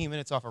 15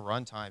 minutes off of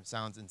run time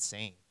sounds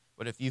insane.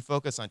 But if you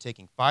focus on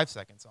taking 5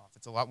 seconds off,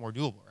 it's a lot more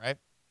doable, right?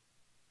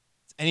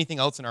 It's anything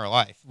else in our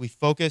life. We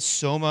focus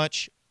so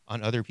much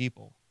on other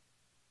people.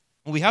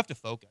 And we have to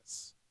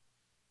focus.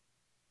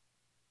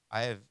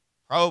 I have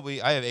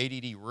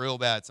ADD real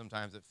bad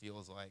sometimes, it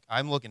feels like.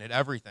 I'm looking at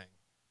everything.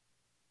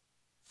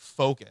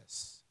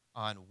 Focus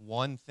on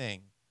one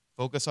thing.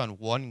 Focus on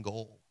one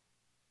goal.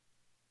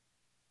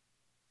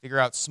 Figure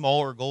out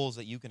smaller goals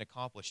that you can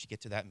accomplish to get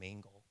to that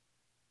main goal.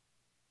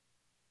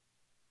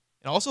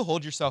 And also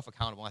hold yourself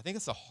accountable. I think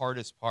it's the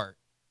hardest part.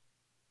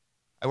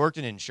 I worked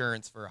in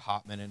insurance for a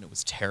hot minute, and it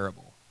was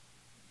terrible.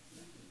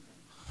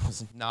 I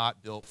was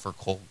not built for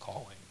cold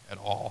calling at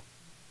all.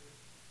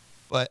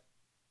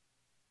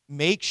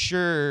 make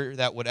sure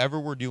that whatever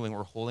we're doing,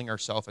 we're holding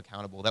ourselves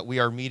accountable, that we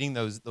are meeting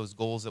those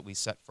goals that we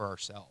set for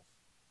ourselves.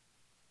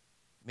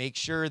 Make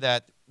sure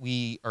that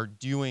we are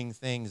doing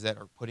things that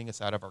are putting us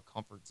out of our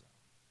comfort zone.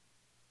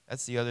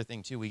 That's the other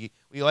thing, too. We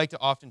like to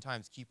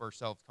oftentimes keep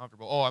ourselves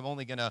comfortable. Oh, I'm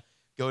only going to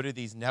go to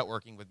these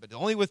networking but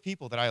only with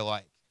people that I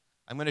like.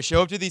 I'm going to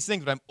show up to these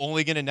things, but I'm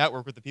only going to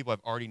network with the people I've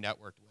already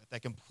networked with.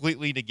 That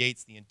completely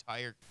negates the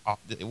entire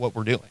what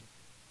we're doing.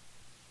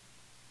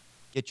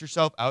 Get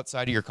yourself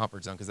outside of your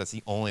comfort zone because that's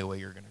the only way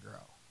you're going to grow.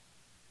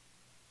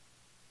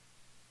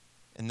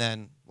 And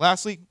then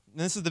lastly, and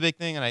this is the big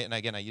thing, and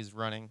again, I use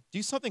running.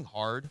 Do something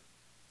hard,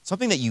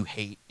 something that you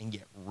hate, and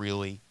get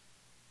really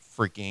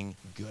freaking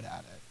good at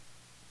it.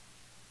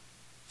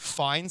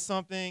 Find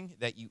something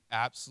that you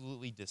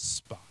absolutely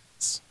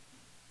despise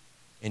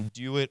and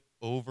do it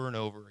over and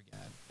over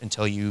again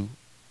until you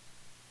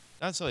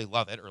not necessarily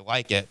love it or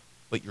like it,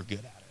 but you're good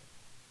at it.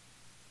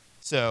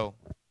 So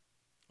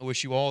I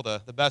wish you all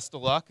the best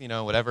of luck,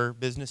 whatever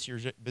business you're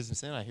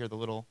business in. I hear the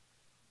little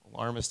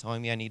alarm is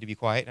telling me I need to be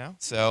quiet now.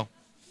 So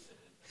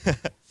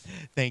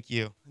thank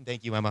you.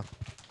 Thank you, Emma.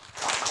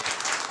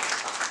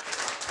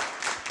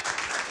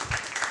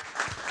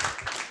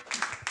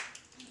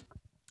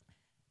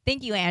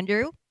 Thank you,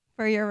 Andrew,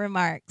 for your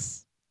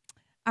remarks.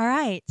 All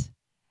right.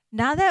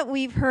 Now that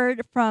we've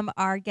heard from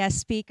our guest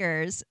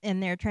speakers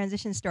in their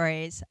transition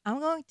stories, I'm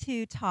going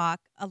to talk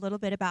a little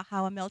bit about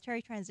how a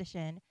military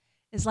transition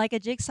is like a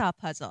jigsaw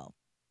puzzle.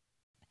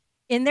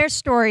 In their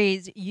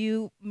stories,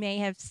 you may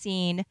have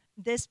seen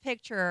this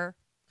picture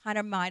kind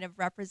of might have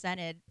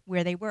represented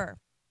where they were.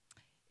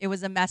 It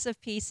was a mess of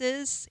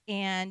pieces,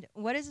 and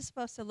what is it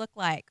supposed to look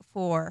like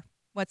for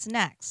what's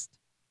next?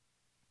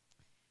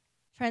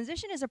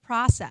 Transition is a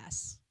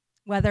process,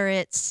 whether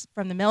it's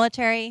from the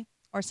military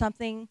or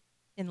something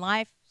in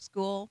life,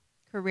 school,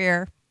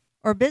 career,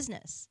 or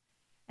business.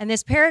 And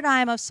this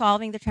paradigm of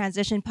solving the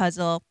transition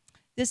puzzle,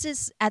 this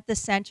is at the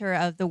center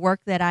of the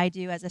work that I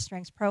do as a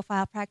strengths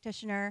profile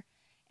practitioner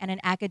and an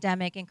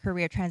academic and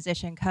career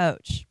transition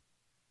coach.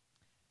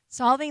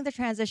 Solving the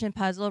transition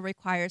puzzle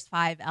requires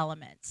 5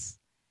 elements.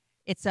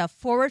 It's a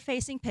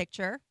forward-facing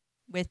picture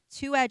with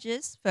 2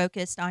 edges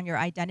focused on your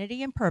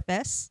identity and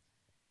purpose,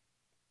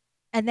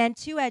 and then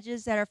 2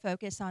 edges that are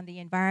focused on the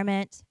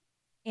environment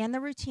and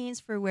the routines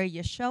for where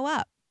you show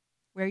up,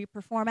 where you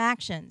perform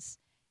actions,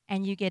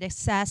 and you get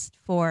assessed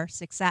for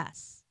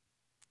success.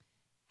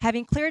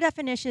 Having clear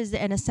definitions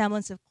and a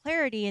semblance of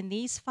clarity in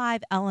these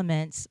 5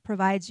 elements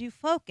provides you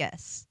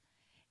focus,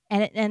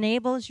 and it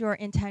enables your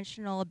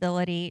intentional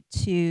ability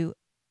to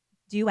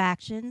do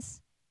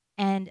actions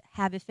and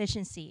have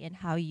efficiency in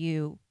how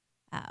you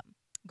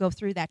go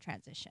through that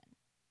transition.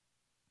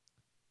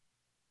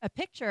 A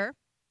picture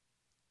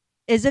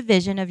is a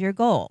vision of your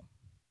goal.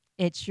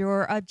 It's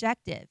your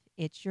objective.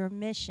 It's your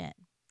mission.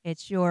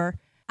 It's your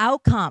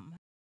outcome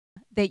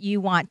that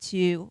you want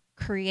to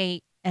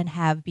create and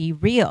have be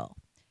real.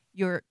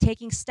 You're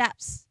taking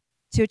steps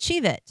to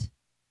achieve it.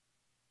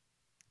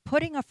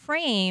 Putting a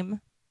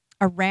frame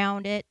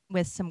around it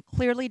with some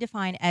clearly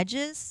defined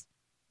edges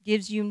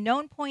gives you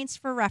known points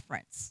for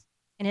reference,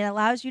 and it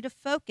allows you to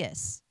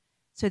focus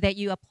so that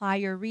you apply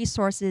your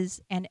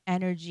resources and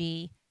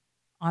energy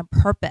on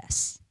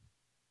purpose.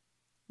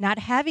 Not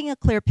having a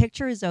clear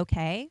picture is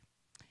okay,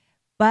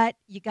 but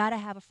you got to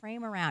have a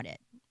frame around it.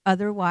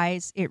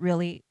 Otherwise, it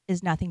really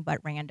is nothing but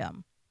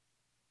random.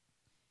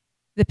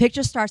 The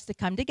picture starts to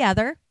come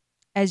together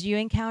as you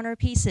encounter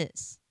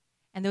pieces.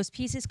 And those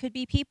pieces could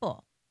be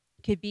people,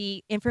 could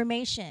be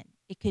information,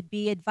 it could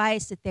be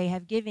advice that they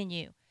have given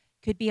you,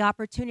 could be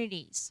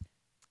opportunities.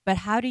 But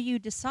how do you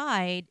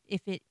decide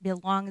if it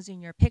belongs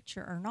in your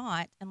picture or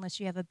not unless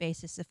you have a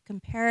basis of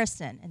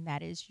comparison, and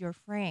that is your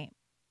frame?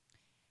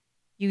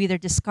 You either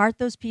discard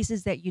those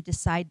pieces that you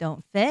decide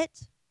don't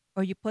fit,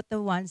 or you put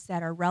the ones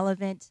that are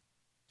relevant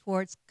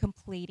towards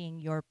completing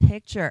your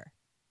picture.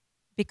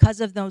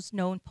 Because of those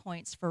known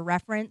points for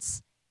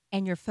reference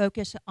and your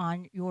focus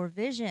on your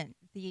vision,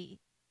 the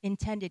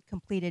intended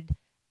completed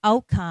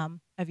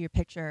outcome of your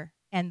picture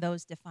and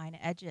those defined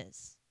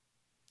edges.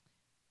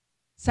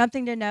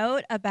 Something to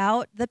note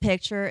about the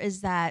picture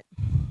is that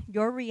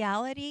your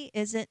reality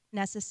isn't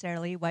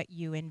necessarily what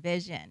you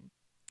envision.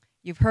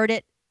 You've heard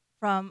it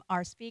from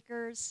our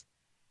speakers.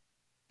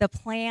 The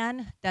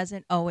plan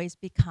doesn't always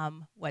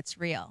become what's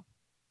real.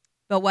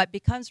 But what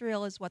becomes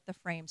real is what the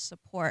frame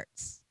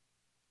supports.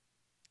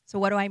 So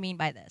what do I mean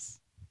by this?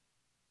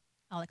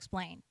 I'll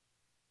explain.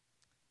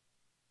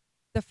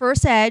 The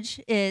first edge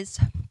is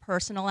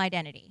personal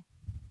identity.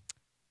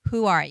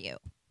 Who are you?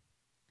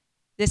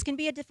 This can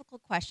be a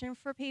difficult question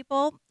for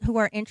people who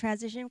are in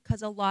transition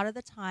because a lot of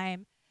the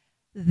time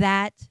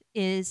that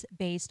is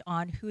based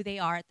on who they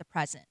are at the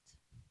present.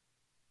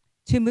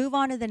 To move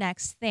on to the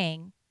next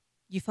thing,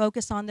 you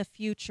focus on the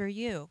future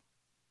you.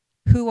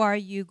 Who are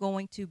you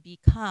going to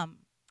become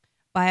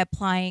by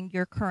applying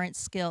your current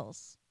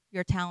skills,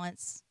 your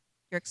talents,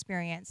 your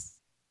experience,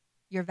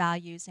 your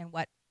values, and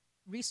what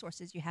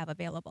resources you have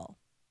available?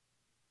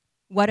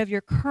 What of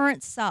your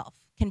current self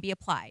can be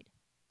applied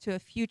to a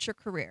future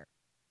career?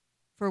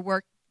 for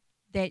work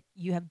that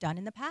you have done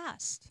in the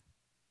past,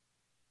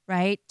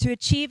 right? To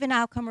achieve an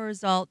outcome or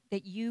result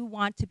that you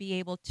want to be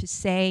able to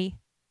say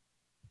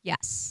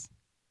yes,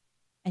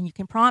 and you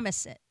can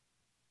promise it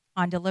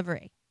on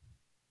delivery.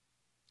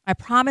 I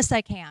promise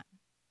I can,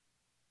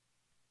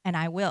 and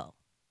I will,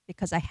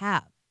 because I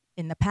have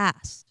in the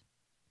past.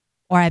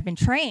 Or I've been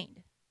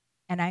trained,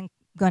 and I'm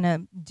going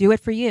to do it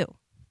for you.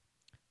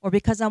 Or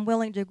because I'm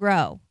willing to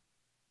grow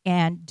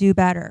and do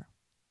better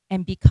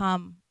and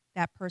become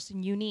that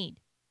person you need.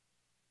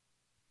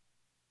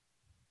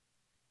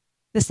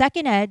 The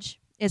second edge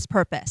is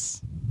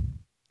purpose.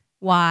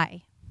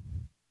 Why?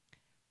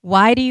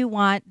 Why do you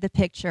want the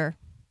picture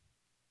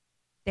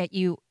that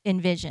you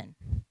envision?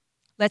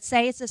 Let's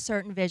say it's a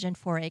certain vision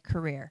for a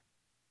career.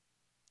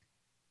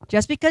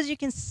 Just because you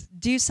can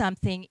do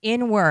something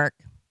in work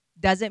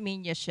doesn't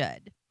mean you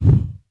should.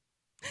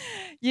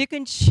 You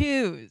can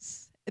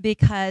choose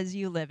because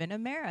you live in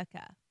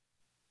America.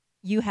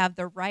 You have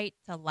the right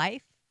to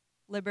life,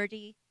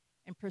 liberty,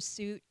 and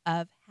pursuit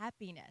of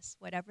happiness,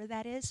 whatever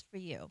that is for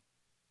you.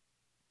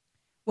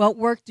 What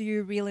work do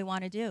you really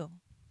want to do?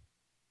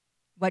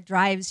 What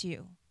drives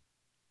you?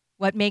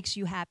 What makes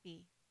you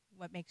happy?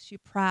 What makes you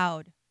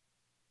proud?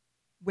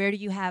 Where do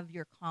you have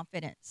your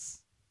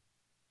confidence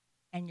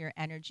and your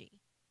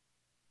energy?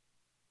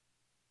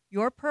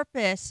 Your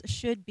purpose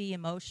should be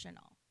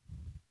emotional,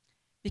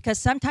 because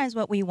sometimes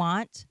what we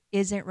want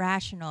isn't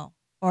rational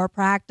or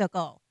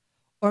practical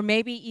or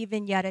maybe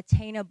even yet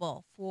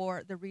attainable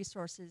for the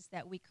resources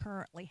that we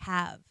currently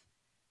have.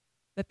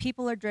 But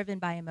people are driven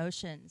by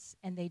emotions,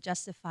 and they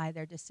justify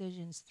their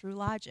decisions through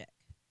logic.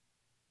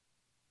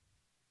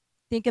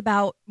 Think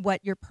about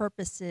what your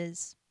purpose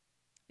is,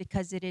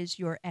 because it is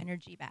your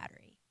energy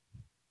battery.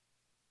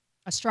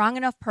 A strong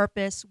enough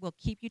purpose will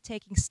keep you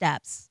taking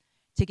steps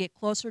to get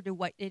closer to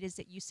what it is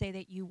that you say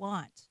that you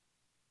want.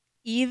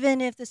 Even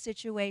if the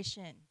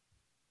situation,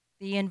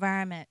 the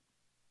environment,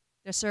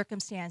 the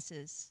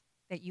circumstances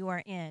that you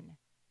are in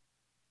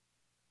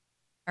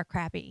are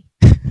crappy.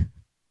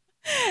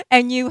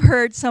 And you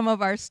heard some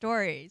of our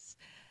stories.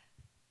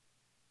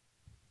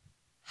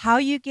 How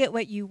you get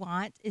what you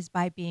want is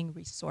by being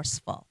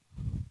resourceful.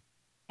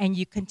 And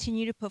you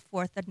continue to put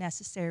forth the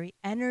necessary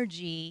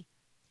energy,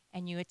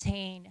 and you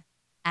attain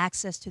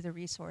access to the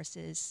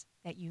resources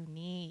that you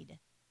need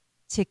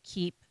to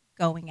keep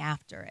going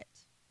after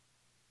it.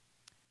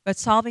 But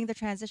solving the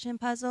transition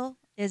puzzle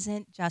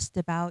isn't just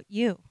about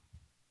you.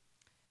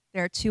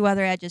 There are two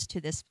other edges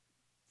to this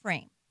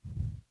frame.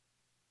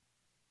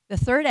 The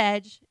third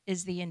edge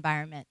is the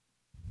environment.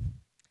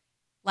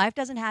 Life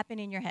doesn't happen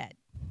in your head.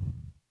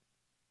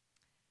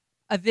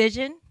 A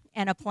vision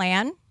and a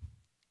plan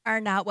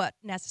are not what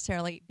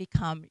necessarily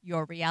become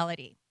your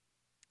reality.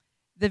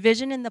 The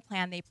vision and the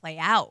plan, they play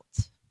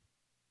out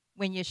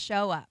when you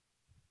show up.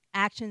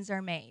 Actions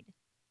are made.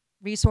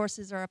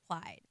 Resources are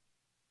applied.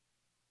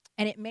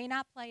 And it may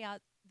not play out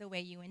the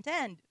way you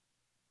intend.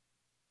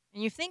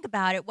 And you think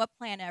about it, what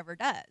plan ever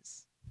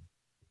does?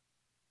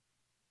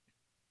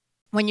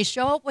 When you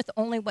show up with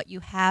only what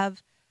you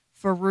have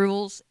for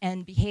rules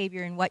and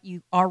behavior and what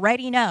you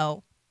already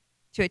know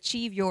to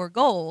achieve your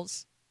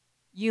goals,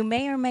 you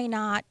may or may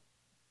not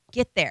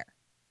get there.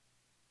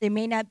 They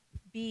may not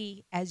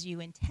be as you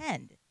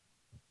intend.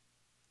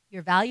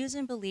 Your values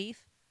and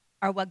belief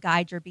are what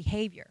guide your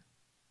behavior,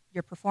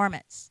 your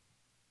performance,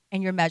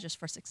 and your measures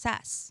for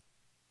success.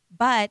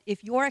 But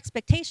if your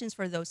expectations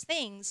for those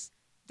things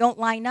don't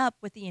line up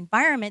with the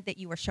environment that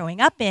you are showing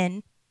up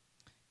in,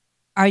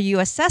 are you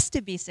assessed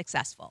to be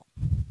successful?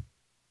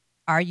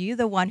 Are you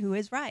the one who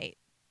is right?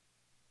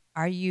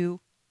 Are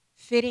you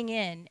fitting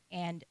in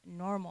and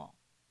normal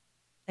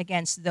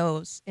against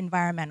those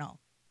environmental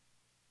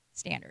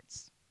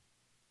standards?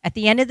 At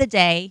the end of the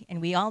day,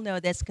 and we all know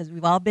this because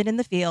we've all been in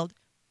the field,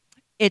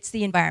 it's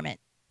the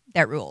environment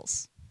that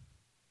rules.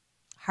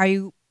 How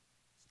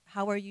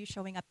are you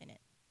showing up in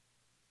it?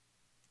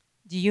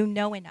 Do you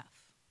know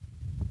enough?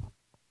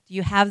 Do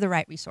you have the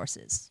right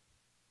resources?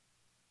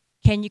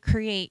 Can you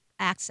create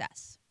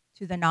access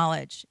to the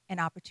knowledge and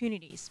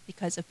opportunities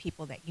because of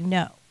people that you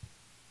know?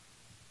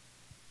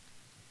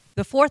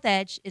 The fourth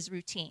edge is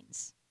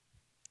routines.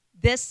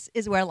 This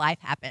is where life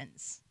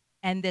happens,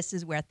 and this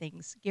is where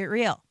things get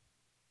real.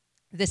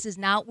 This is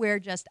not where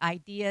just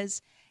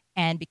ideas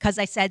and because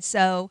I said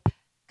so,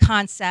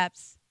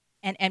 concepts,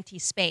 and empty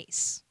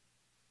space.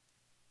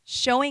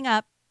 Showing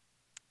up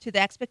to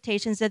the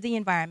expectations of the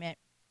environment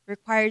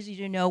requires you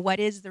to know what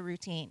is the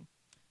routine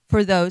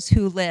for those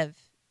who live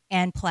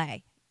and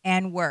play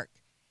and work,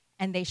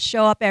 and they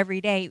show up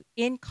every day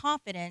in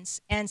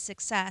confidence and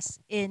success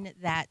in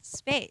that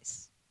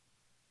space.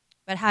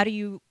 But how do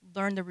you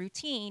learn the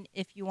routine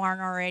if you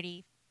aren't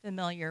already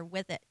familiar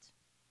with it?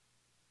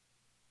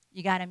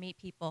 You got to meet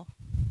people,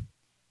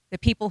 the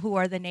people who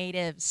are the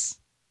natives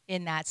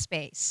in that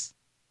space.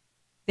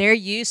 They're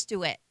used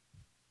to it.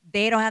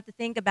 They don't have to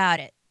think about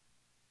it.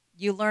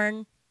 You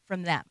learn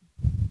from them.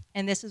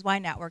 And this is why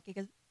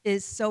networking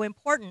is so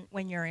important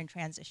when you're in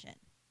transition.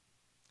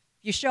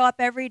 If you show up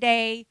every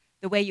day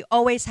the way you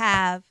always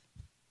have,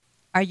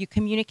 Are you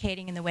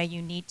communicating in the way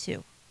you need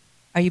to?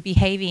 Are you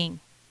behaving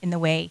in the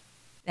way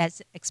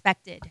that's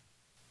expected?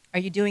 Are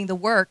you doing the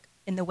work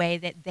in the way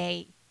that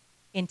they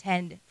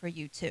intend for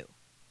you to?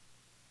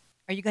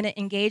 Are you going to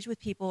engage with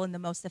people in the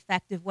most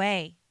effective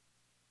way,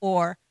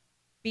 or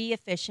be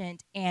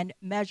efficient and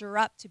measure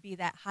up to be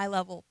that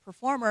high-level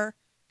performer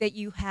that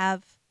you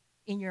have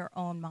in your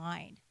own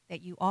mind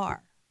that you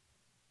are?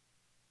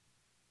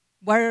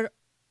 What are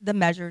the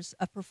measures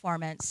of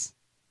performance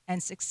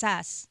and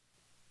success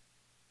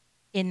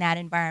in that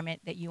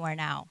environment that you are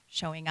now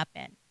showing up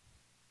in?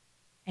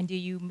 And do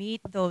you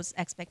meet those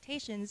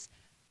expectations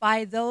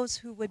by those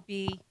who would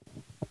be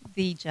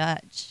the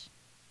judge?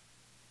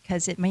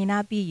 Because it may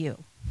not be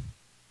you.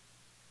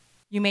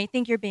 You may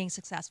think you're being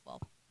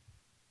successful,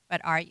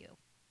 but are you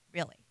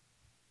really?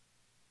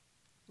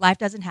 Life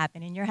doesn't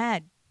happen in your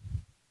head.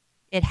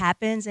 It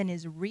happens and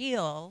is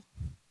real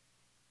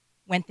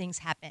when things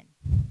happen,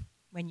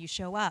 when you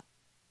show up,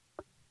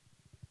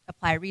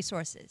 apply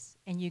resources,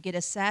 and you get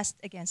assessed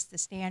against the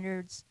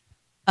standards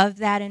of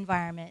that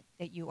environment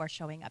that you are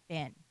showing up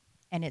in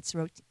and its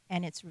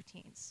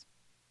routines.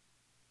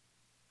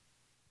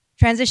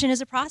 Transition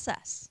is a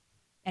process,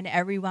 and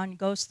everyone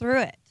goes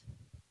through it.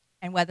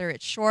 And whether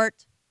it's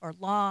short or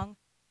long,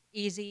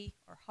 easy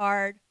or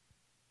hard,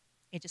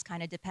 it just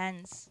kind of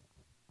depends.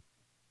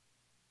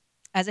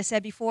 As I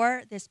said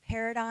before, this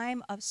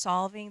paradigm of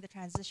solving the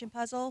transition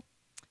puzzle,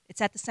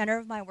 it's at the center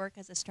of my work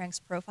as a strengths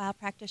profile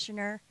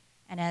practitioner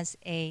and as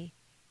an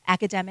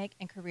academic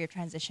and career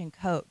transition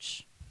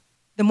coach.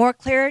 The more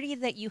clarity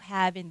that you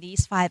have in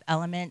these 5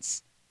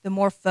 elements, the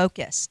more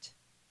focused,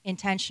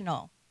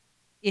 intentional,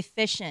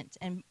 efficient,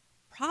 and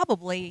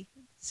probably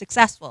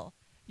successful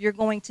you're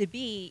going to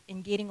be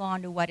in getting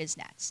on to what is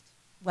next,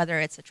 whether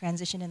it's a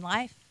transition in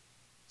life,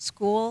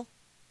 school,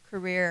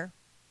 career,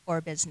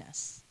 or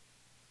business.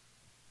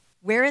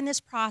 Where in this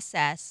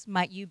process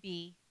might you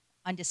be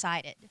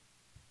undecided?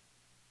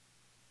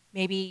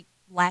 Maybe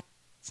lack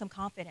some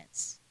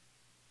confidence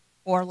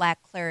or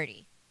lack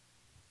clarity.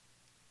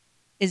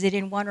 Is it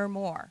in one or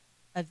more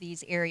of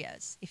these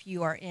areas if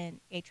you are in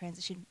a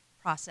transition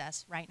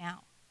process right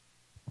now?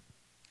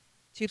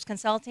 Toops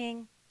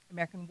Consulting,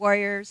 American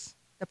Warriors,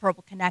 the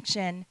Purple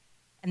Connection,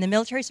 and the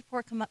military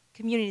support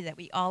community that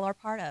we all are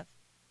part of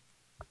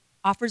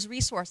offers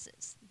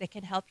resources that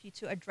can help you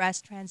to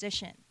address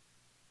transition.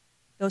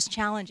 Those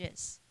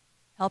challenges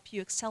help you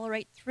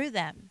accelerate through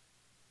them.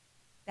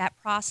 That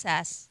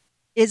process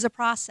is a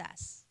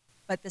process,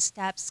 but the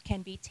steps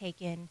can be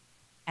taken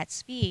at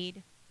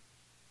speed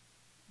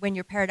when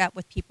you're paired up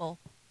with people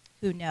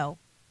who know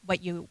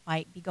what you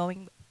might be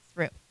going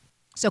through.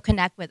 So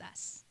connect with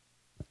us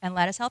and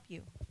let us help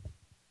you.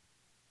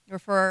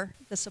 Refer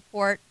the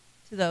support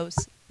to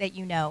those that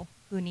you know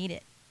who need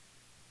it.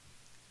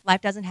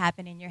 Life doesn't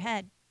happen in your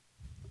head.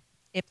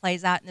 It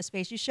plays out in the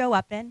space you show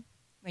up in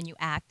when you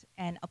act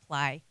and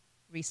apply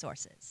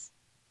resources.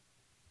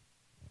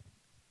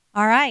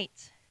 All right,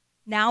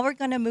 now we're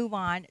going to move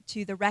on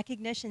to the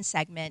recognition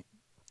segment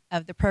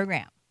of the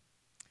program.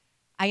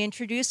 I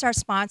introduced our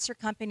sponsor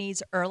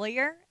companies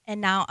earlier,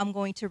 and now I'm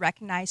going to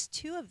recognize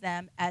 2 of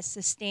them as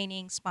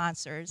sustaining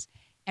sponsors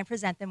and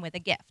present them with a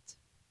gift.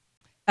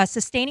 A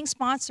sustaining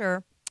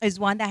sponsor is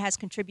one that has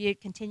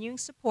contributed continuing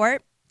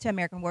support to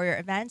American Warrior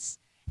events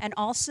and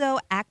also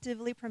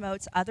actively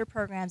promotes other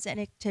programs and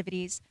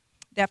activities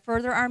that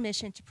further our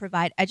mission to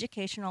provide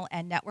educational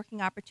and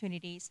networking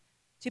opportunities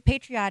to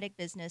patriotic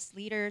business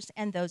leaders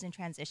and those in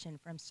transition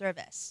from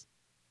service.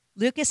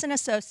 Lucas and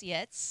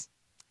Associates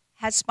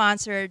has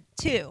sponsored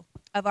 2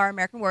 of our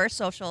American Warrior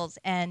Socials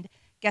and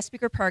guest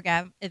speaker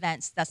program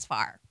events thus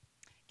far.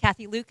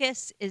 Kathy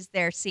Lucas is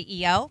their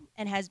CEO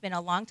and has been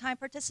a longtime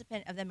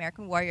participant of the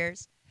American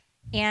Warriors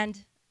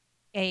and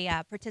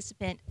a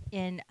participant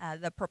in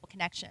the Purple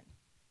Connection.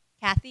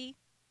 Kathy,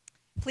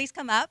 please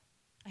come up.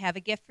 I have a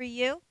gift for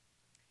you.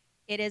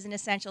 It is an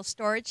essential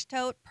storage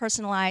tote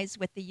personalized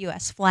with the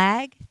U.S.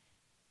 flag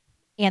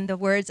and the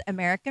words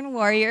American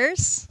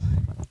Warriors.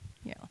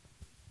 Here, I'll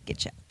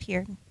get you up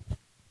here.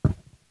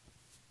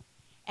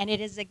 And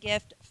it is a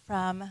gift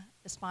from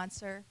the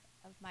sponsor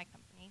of my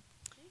company,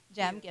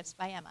 Gem Gifts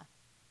by Emma.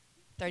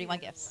 31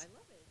 gifts. I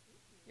love it.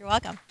 You're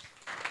welcome.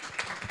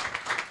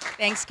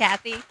 Thanks,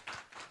 Kathy.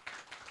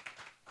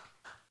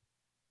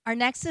 Our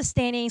next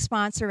sustaining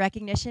sponsor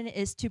recognition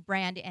is to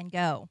Brand and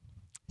Go.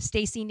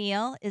 Stacy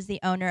Neal is the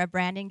owner of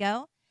Brand and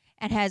Go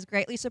and has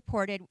greatly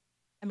supported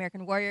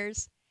American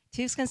Warriors,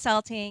 Toops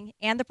Consulting,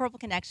 and the Purple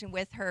Connection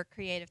with her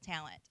creative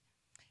talent.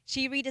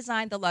 She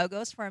redesigned the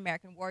logos for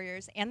American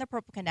Warriors and the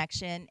Purple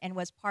Connection and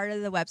was part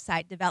of the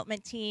website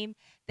development team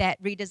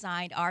that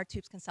redesigned our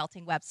Toops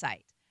Consulting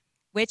website,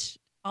 which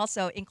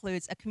also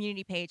includes a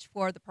community page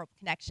for the Purple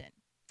Connection.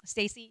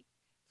 Stacy,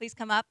 please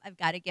come up. I've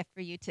got a gift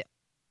for you too.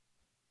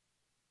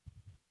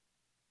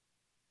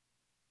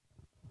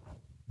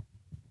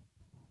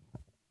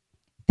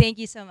 Thank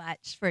you so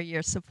much for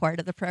your support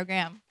of the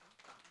program.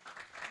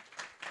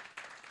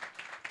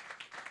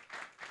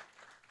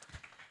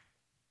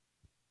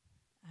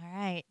 All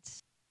right,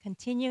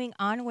 continuing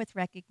on with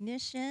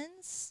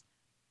recognitions,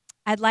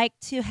 I'd like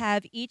to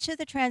have each of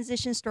the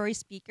transition story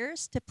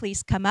speakers to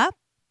please come up.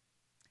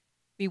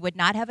 We would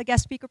not have a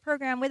guest speaker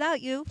program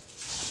without you.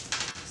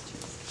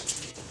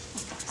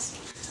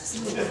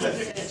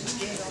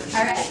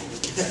 All right.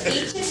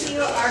 Each of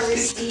you are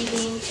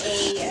receiving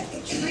a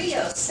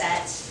trio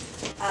set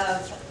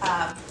of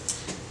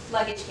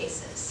luggage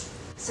cases.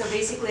 So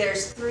basically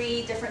there's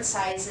 3 different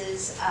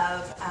sizes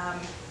of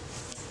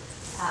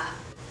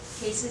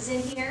cases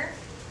in here.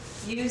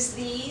 Use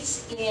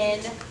these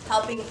in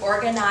helping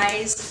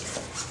organizing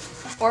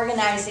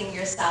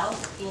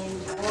yourself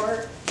in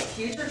your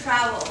future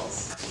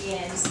travels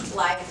in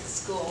life,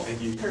 school,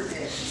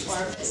 career,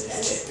 or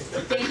business.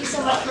 Thank you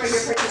so much for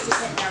your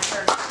participation in our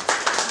program.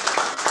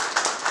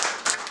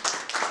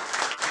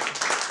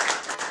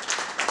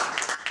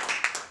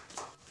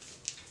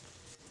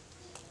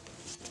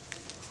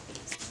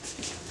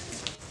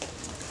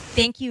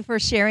 Thank you for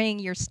sharing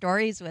your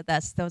stories with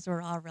us. Those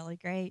were all really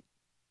great.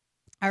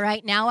 All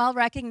right, now I'll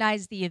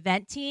recognize the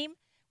event team,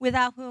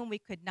 without whom we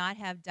could not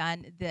have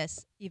done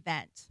this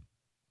event.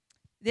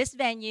 This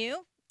venue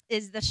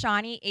is the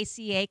Shawnee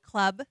ACA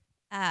Club,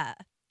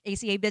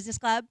 ACA Business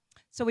Club.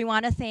 So we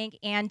want to thank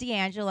Ann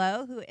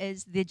D'Angelo, who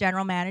is the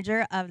general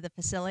manager of the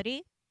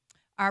facility.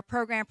 Our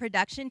program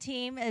production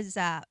team is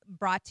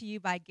brought to you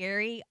by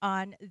Gary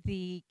on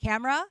the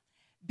camera,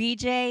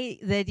 BJ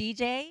the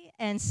DJ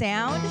and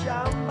sound,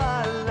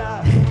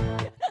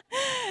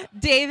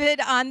 David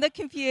on the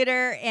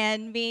computer,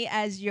 and me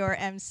as your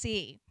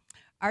MC.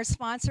 Our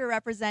sponsor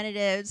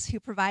representatives who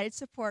provided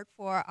support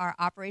for our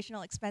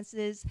operational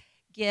expenses,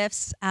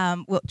 gifts,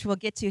 which we'll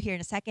get to here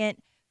in a second,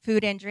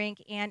 food and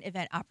drink, and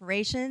event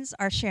operations,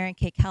 are Sharon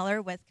K.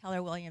 Keller with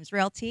Keller Williams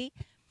Realty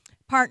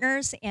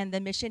Partners and the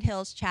Mission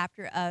Hills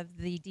chapter of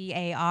the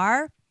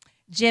DAR,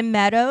 Jim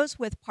Meadows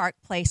with Park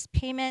Place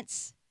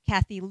Payments,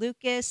 Kathy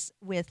Lucas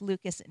with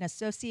Lucas and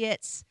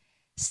Associates,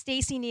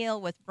 Stacy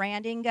Neal with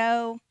Branding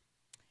Go,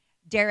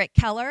 Derek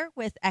Keller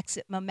with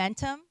Exit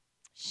Momentum,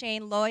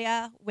 Shane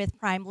Loya with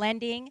Prime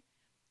Lending,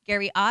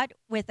 Gary Ott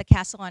with the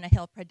Castle on a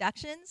Hill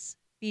Productions,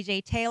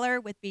 BJ Taylor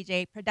with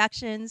BJ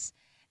Productions,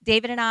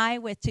 David and I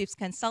with Toops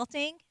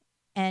Consulting,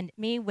 and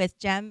me with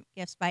Gem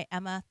Gifts by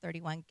Emma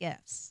 31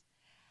 Gifts.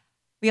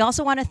 We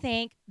also want to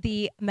thank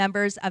the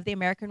members of the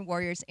American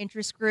Warriors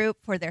Interest Group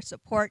for their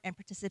support and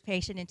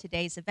participation in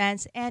today's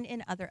events and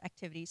in other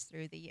activities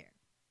through the year.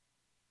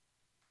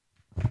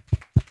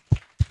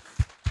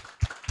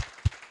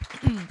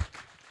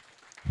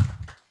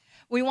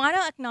 We want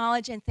to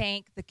acknowledge and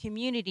thank the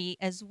community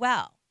as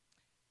well.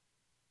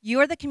 You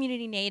are the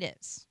community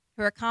natives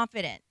who are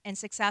confident and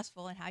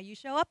successful in how you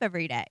show up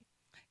every day.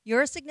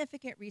 You're a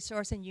significant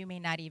resource and you may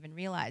not even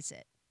realize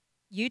it.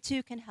 You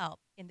too can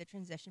help in the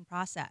transition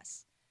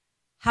process.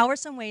 How are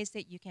some ways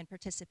that you can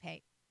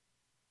participate?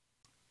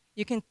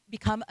 You can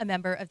become a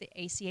member of the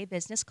ACA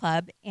Business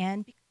Club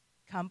and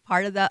become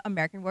part of the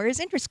American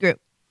Warriors Interest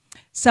Group.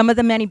 Some of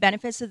the many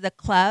benefits of the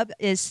club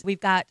is we've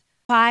got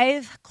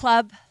 5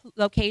 club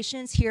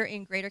locations here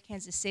in Greater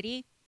Kansas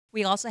City.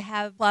 We also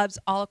have clubs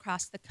all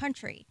across the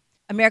country.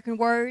 American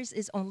Warriors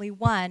is only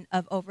one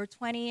of over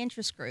 20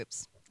 interest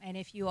groups. And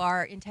if you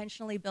are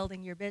intentionally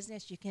building your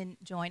business, you can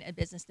join a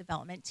business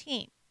development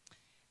team.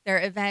 There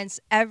are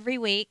events every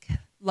week,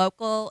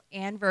 local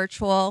and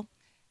virtual,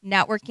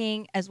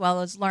 networking as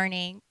well as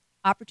learning,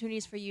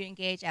 opportunities for you to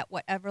engage at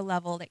whatever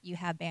level that you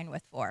have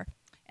bandwidth for.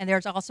 And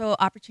there's also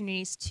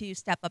opportunities to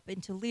step up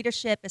into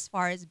leadership as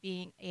far as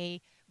being a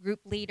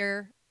group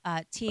leader,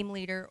 team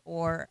leader,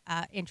 or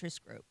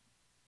interest group.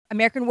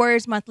 American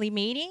Warriors monthly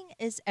meeting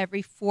is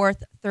every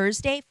 4th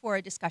Thursday for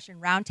a discussion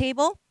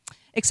roundtable,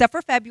 except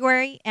for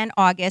February and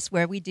August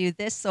where we do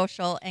this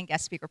social and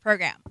guest speaker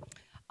program.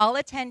 All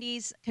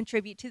attendees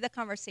contribute to the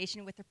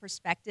conversation with a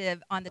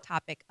perspective on the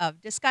topic of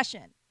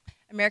discussion.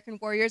 American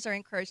Warriors are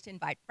encouraged to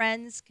invite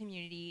friends,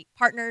 community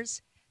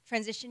partners,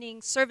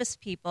 transitioning service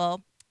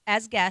people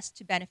as guests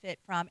to benefit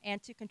from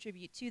and to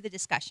contribute to the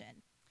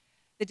discussion.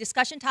 The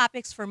discussion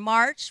topics for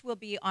March will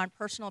be on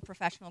personal and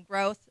professional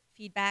growth,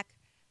 feedback,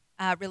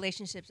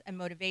 relationships, and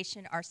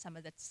motivation are some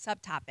of the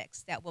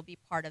subtopics that will be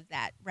part of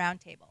that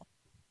roundtable.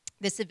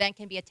 This event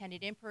can be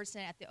attended in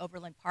person at the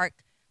Overland Park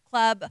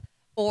Club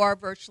or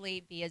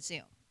virtually via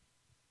Zoom.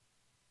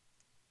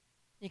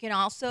 You can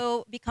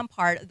also become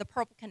part of the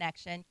Purple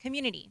Connection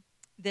community.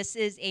 This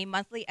is a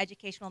monthly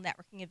educational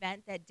networking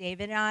event that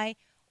David and I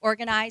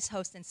organize,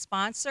 host, and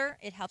sponsor.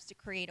 It helps to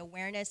create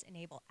awareness,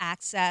 enable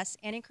access,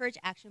 and encourage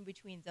action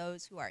between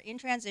those who are in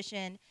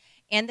transition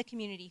and the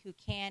community who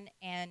can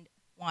and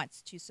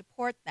wants to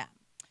support them.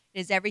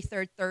 It is every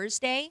 3rd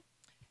Thursday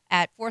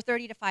at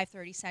 4:30 to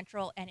 5:30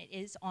 Central, and it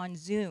is on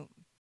Zoom.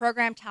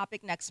 Program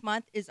topic next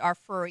month is our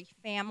furry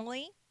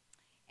family,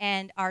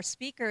 and our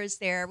speakers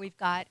there, we've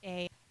got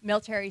a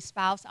military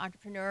spouse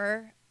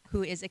entrepreneur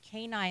who is a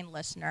canine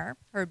listener.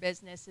 Her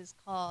business is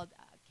called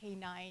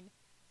Canine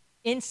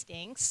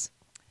Instincts.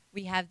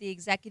 We have the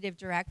executive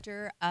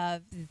director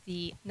of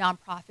the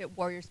nonprofit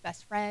Warriors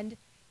Best Friend,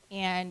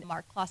 and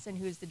Mark Clausen,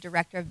 who is the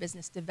director of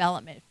business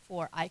development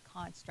for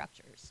Icon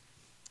Structures.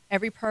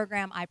 Every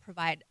program, I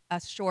provide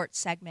a short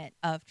segment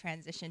of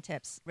transition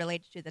tips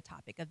related to the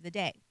topic of the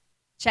day.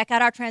 Check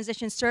out our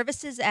transition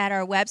services at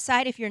our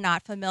website if you're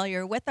not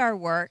familiar with our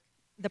work.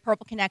 The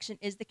Purple Connection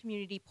is the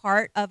community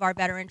part of our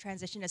Veteran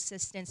Transition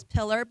Assistance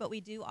pillar, but we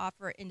do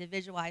offer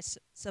individualized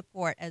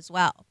support as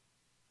well.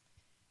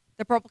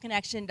 The Purple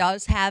Connection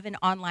does have an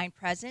online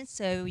presence,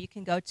 so you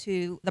can go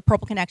to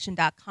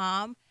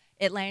thepurpleconnection.com.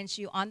 It lands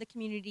you on the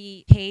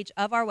community page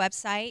of our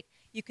website.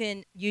 You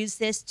can use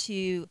this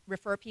to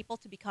refer people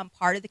to become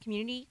part of the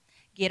community,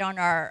 get on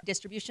our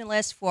distribution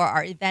list for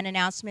our event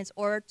announcements,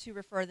 or to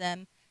refer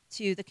them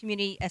to the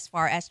community as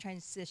far as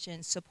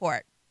transition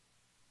support.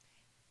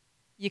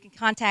 You can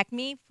contact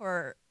me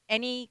for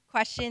any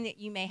question that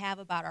you may have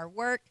about our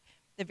work,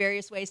 the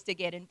various ways to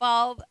get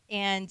involved,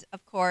 and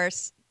of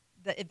course,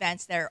 the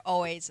events that are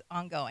always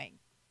ongoing.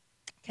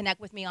 Connect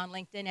with me on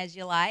LinkedIn as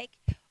you like,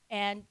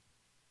 and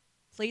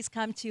please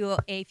come to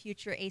a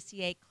future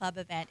ACA Club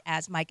event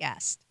as my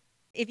guest.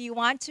 If you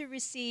want to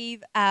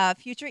receive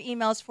future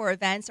emails for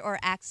events or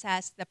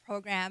access the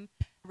program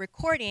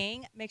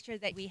recording, make sure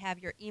that we have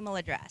your email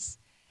address.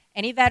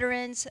 Any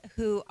veterans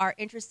who are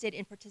interested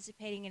in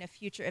participating in a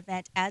future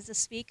event as a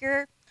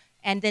speaker,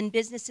 and then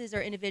businesses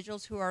or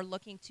individuals who are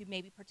looking to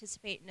maybe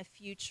participate in a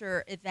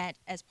future event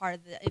as part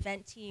of the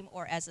event team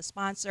or as a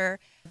sponsor,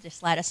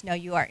 just let us know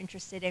you are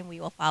interested and we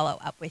will follow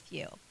up with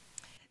you.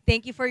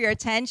 Thank you for your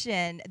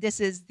attention. This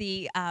is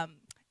the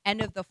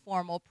end of the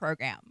formal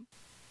program.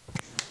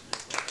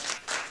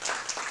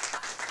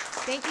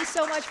 Thank you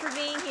so much for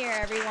being here,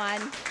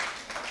 everyone.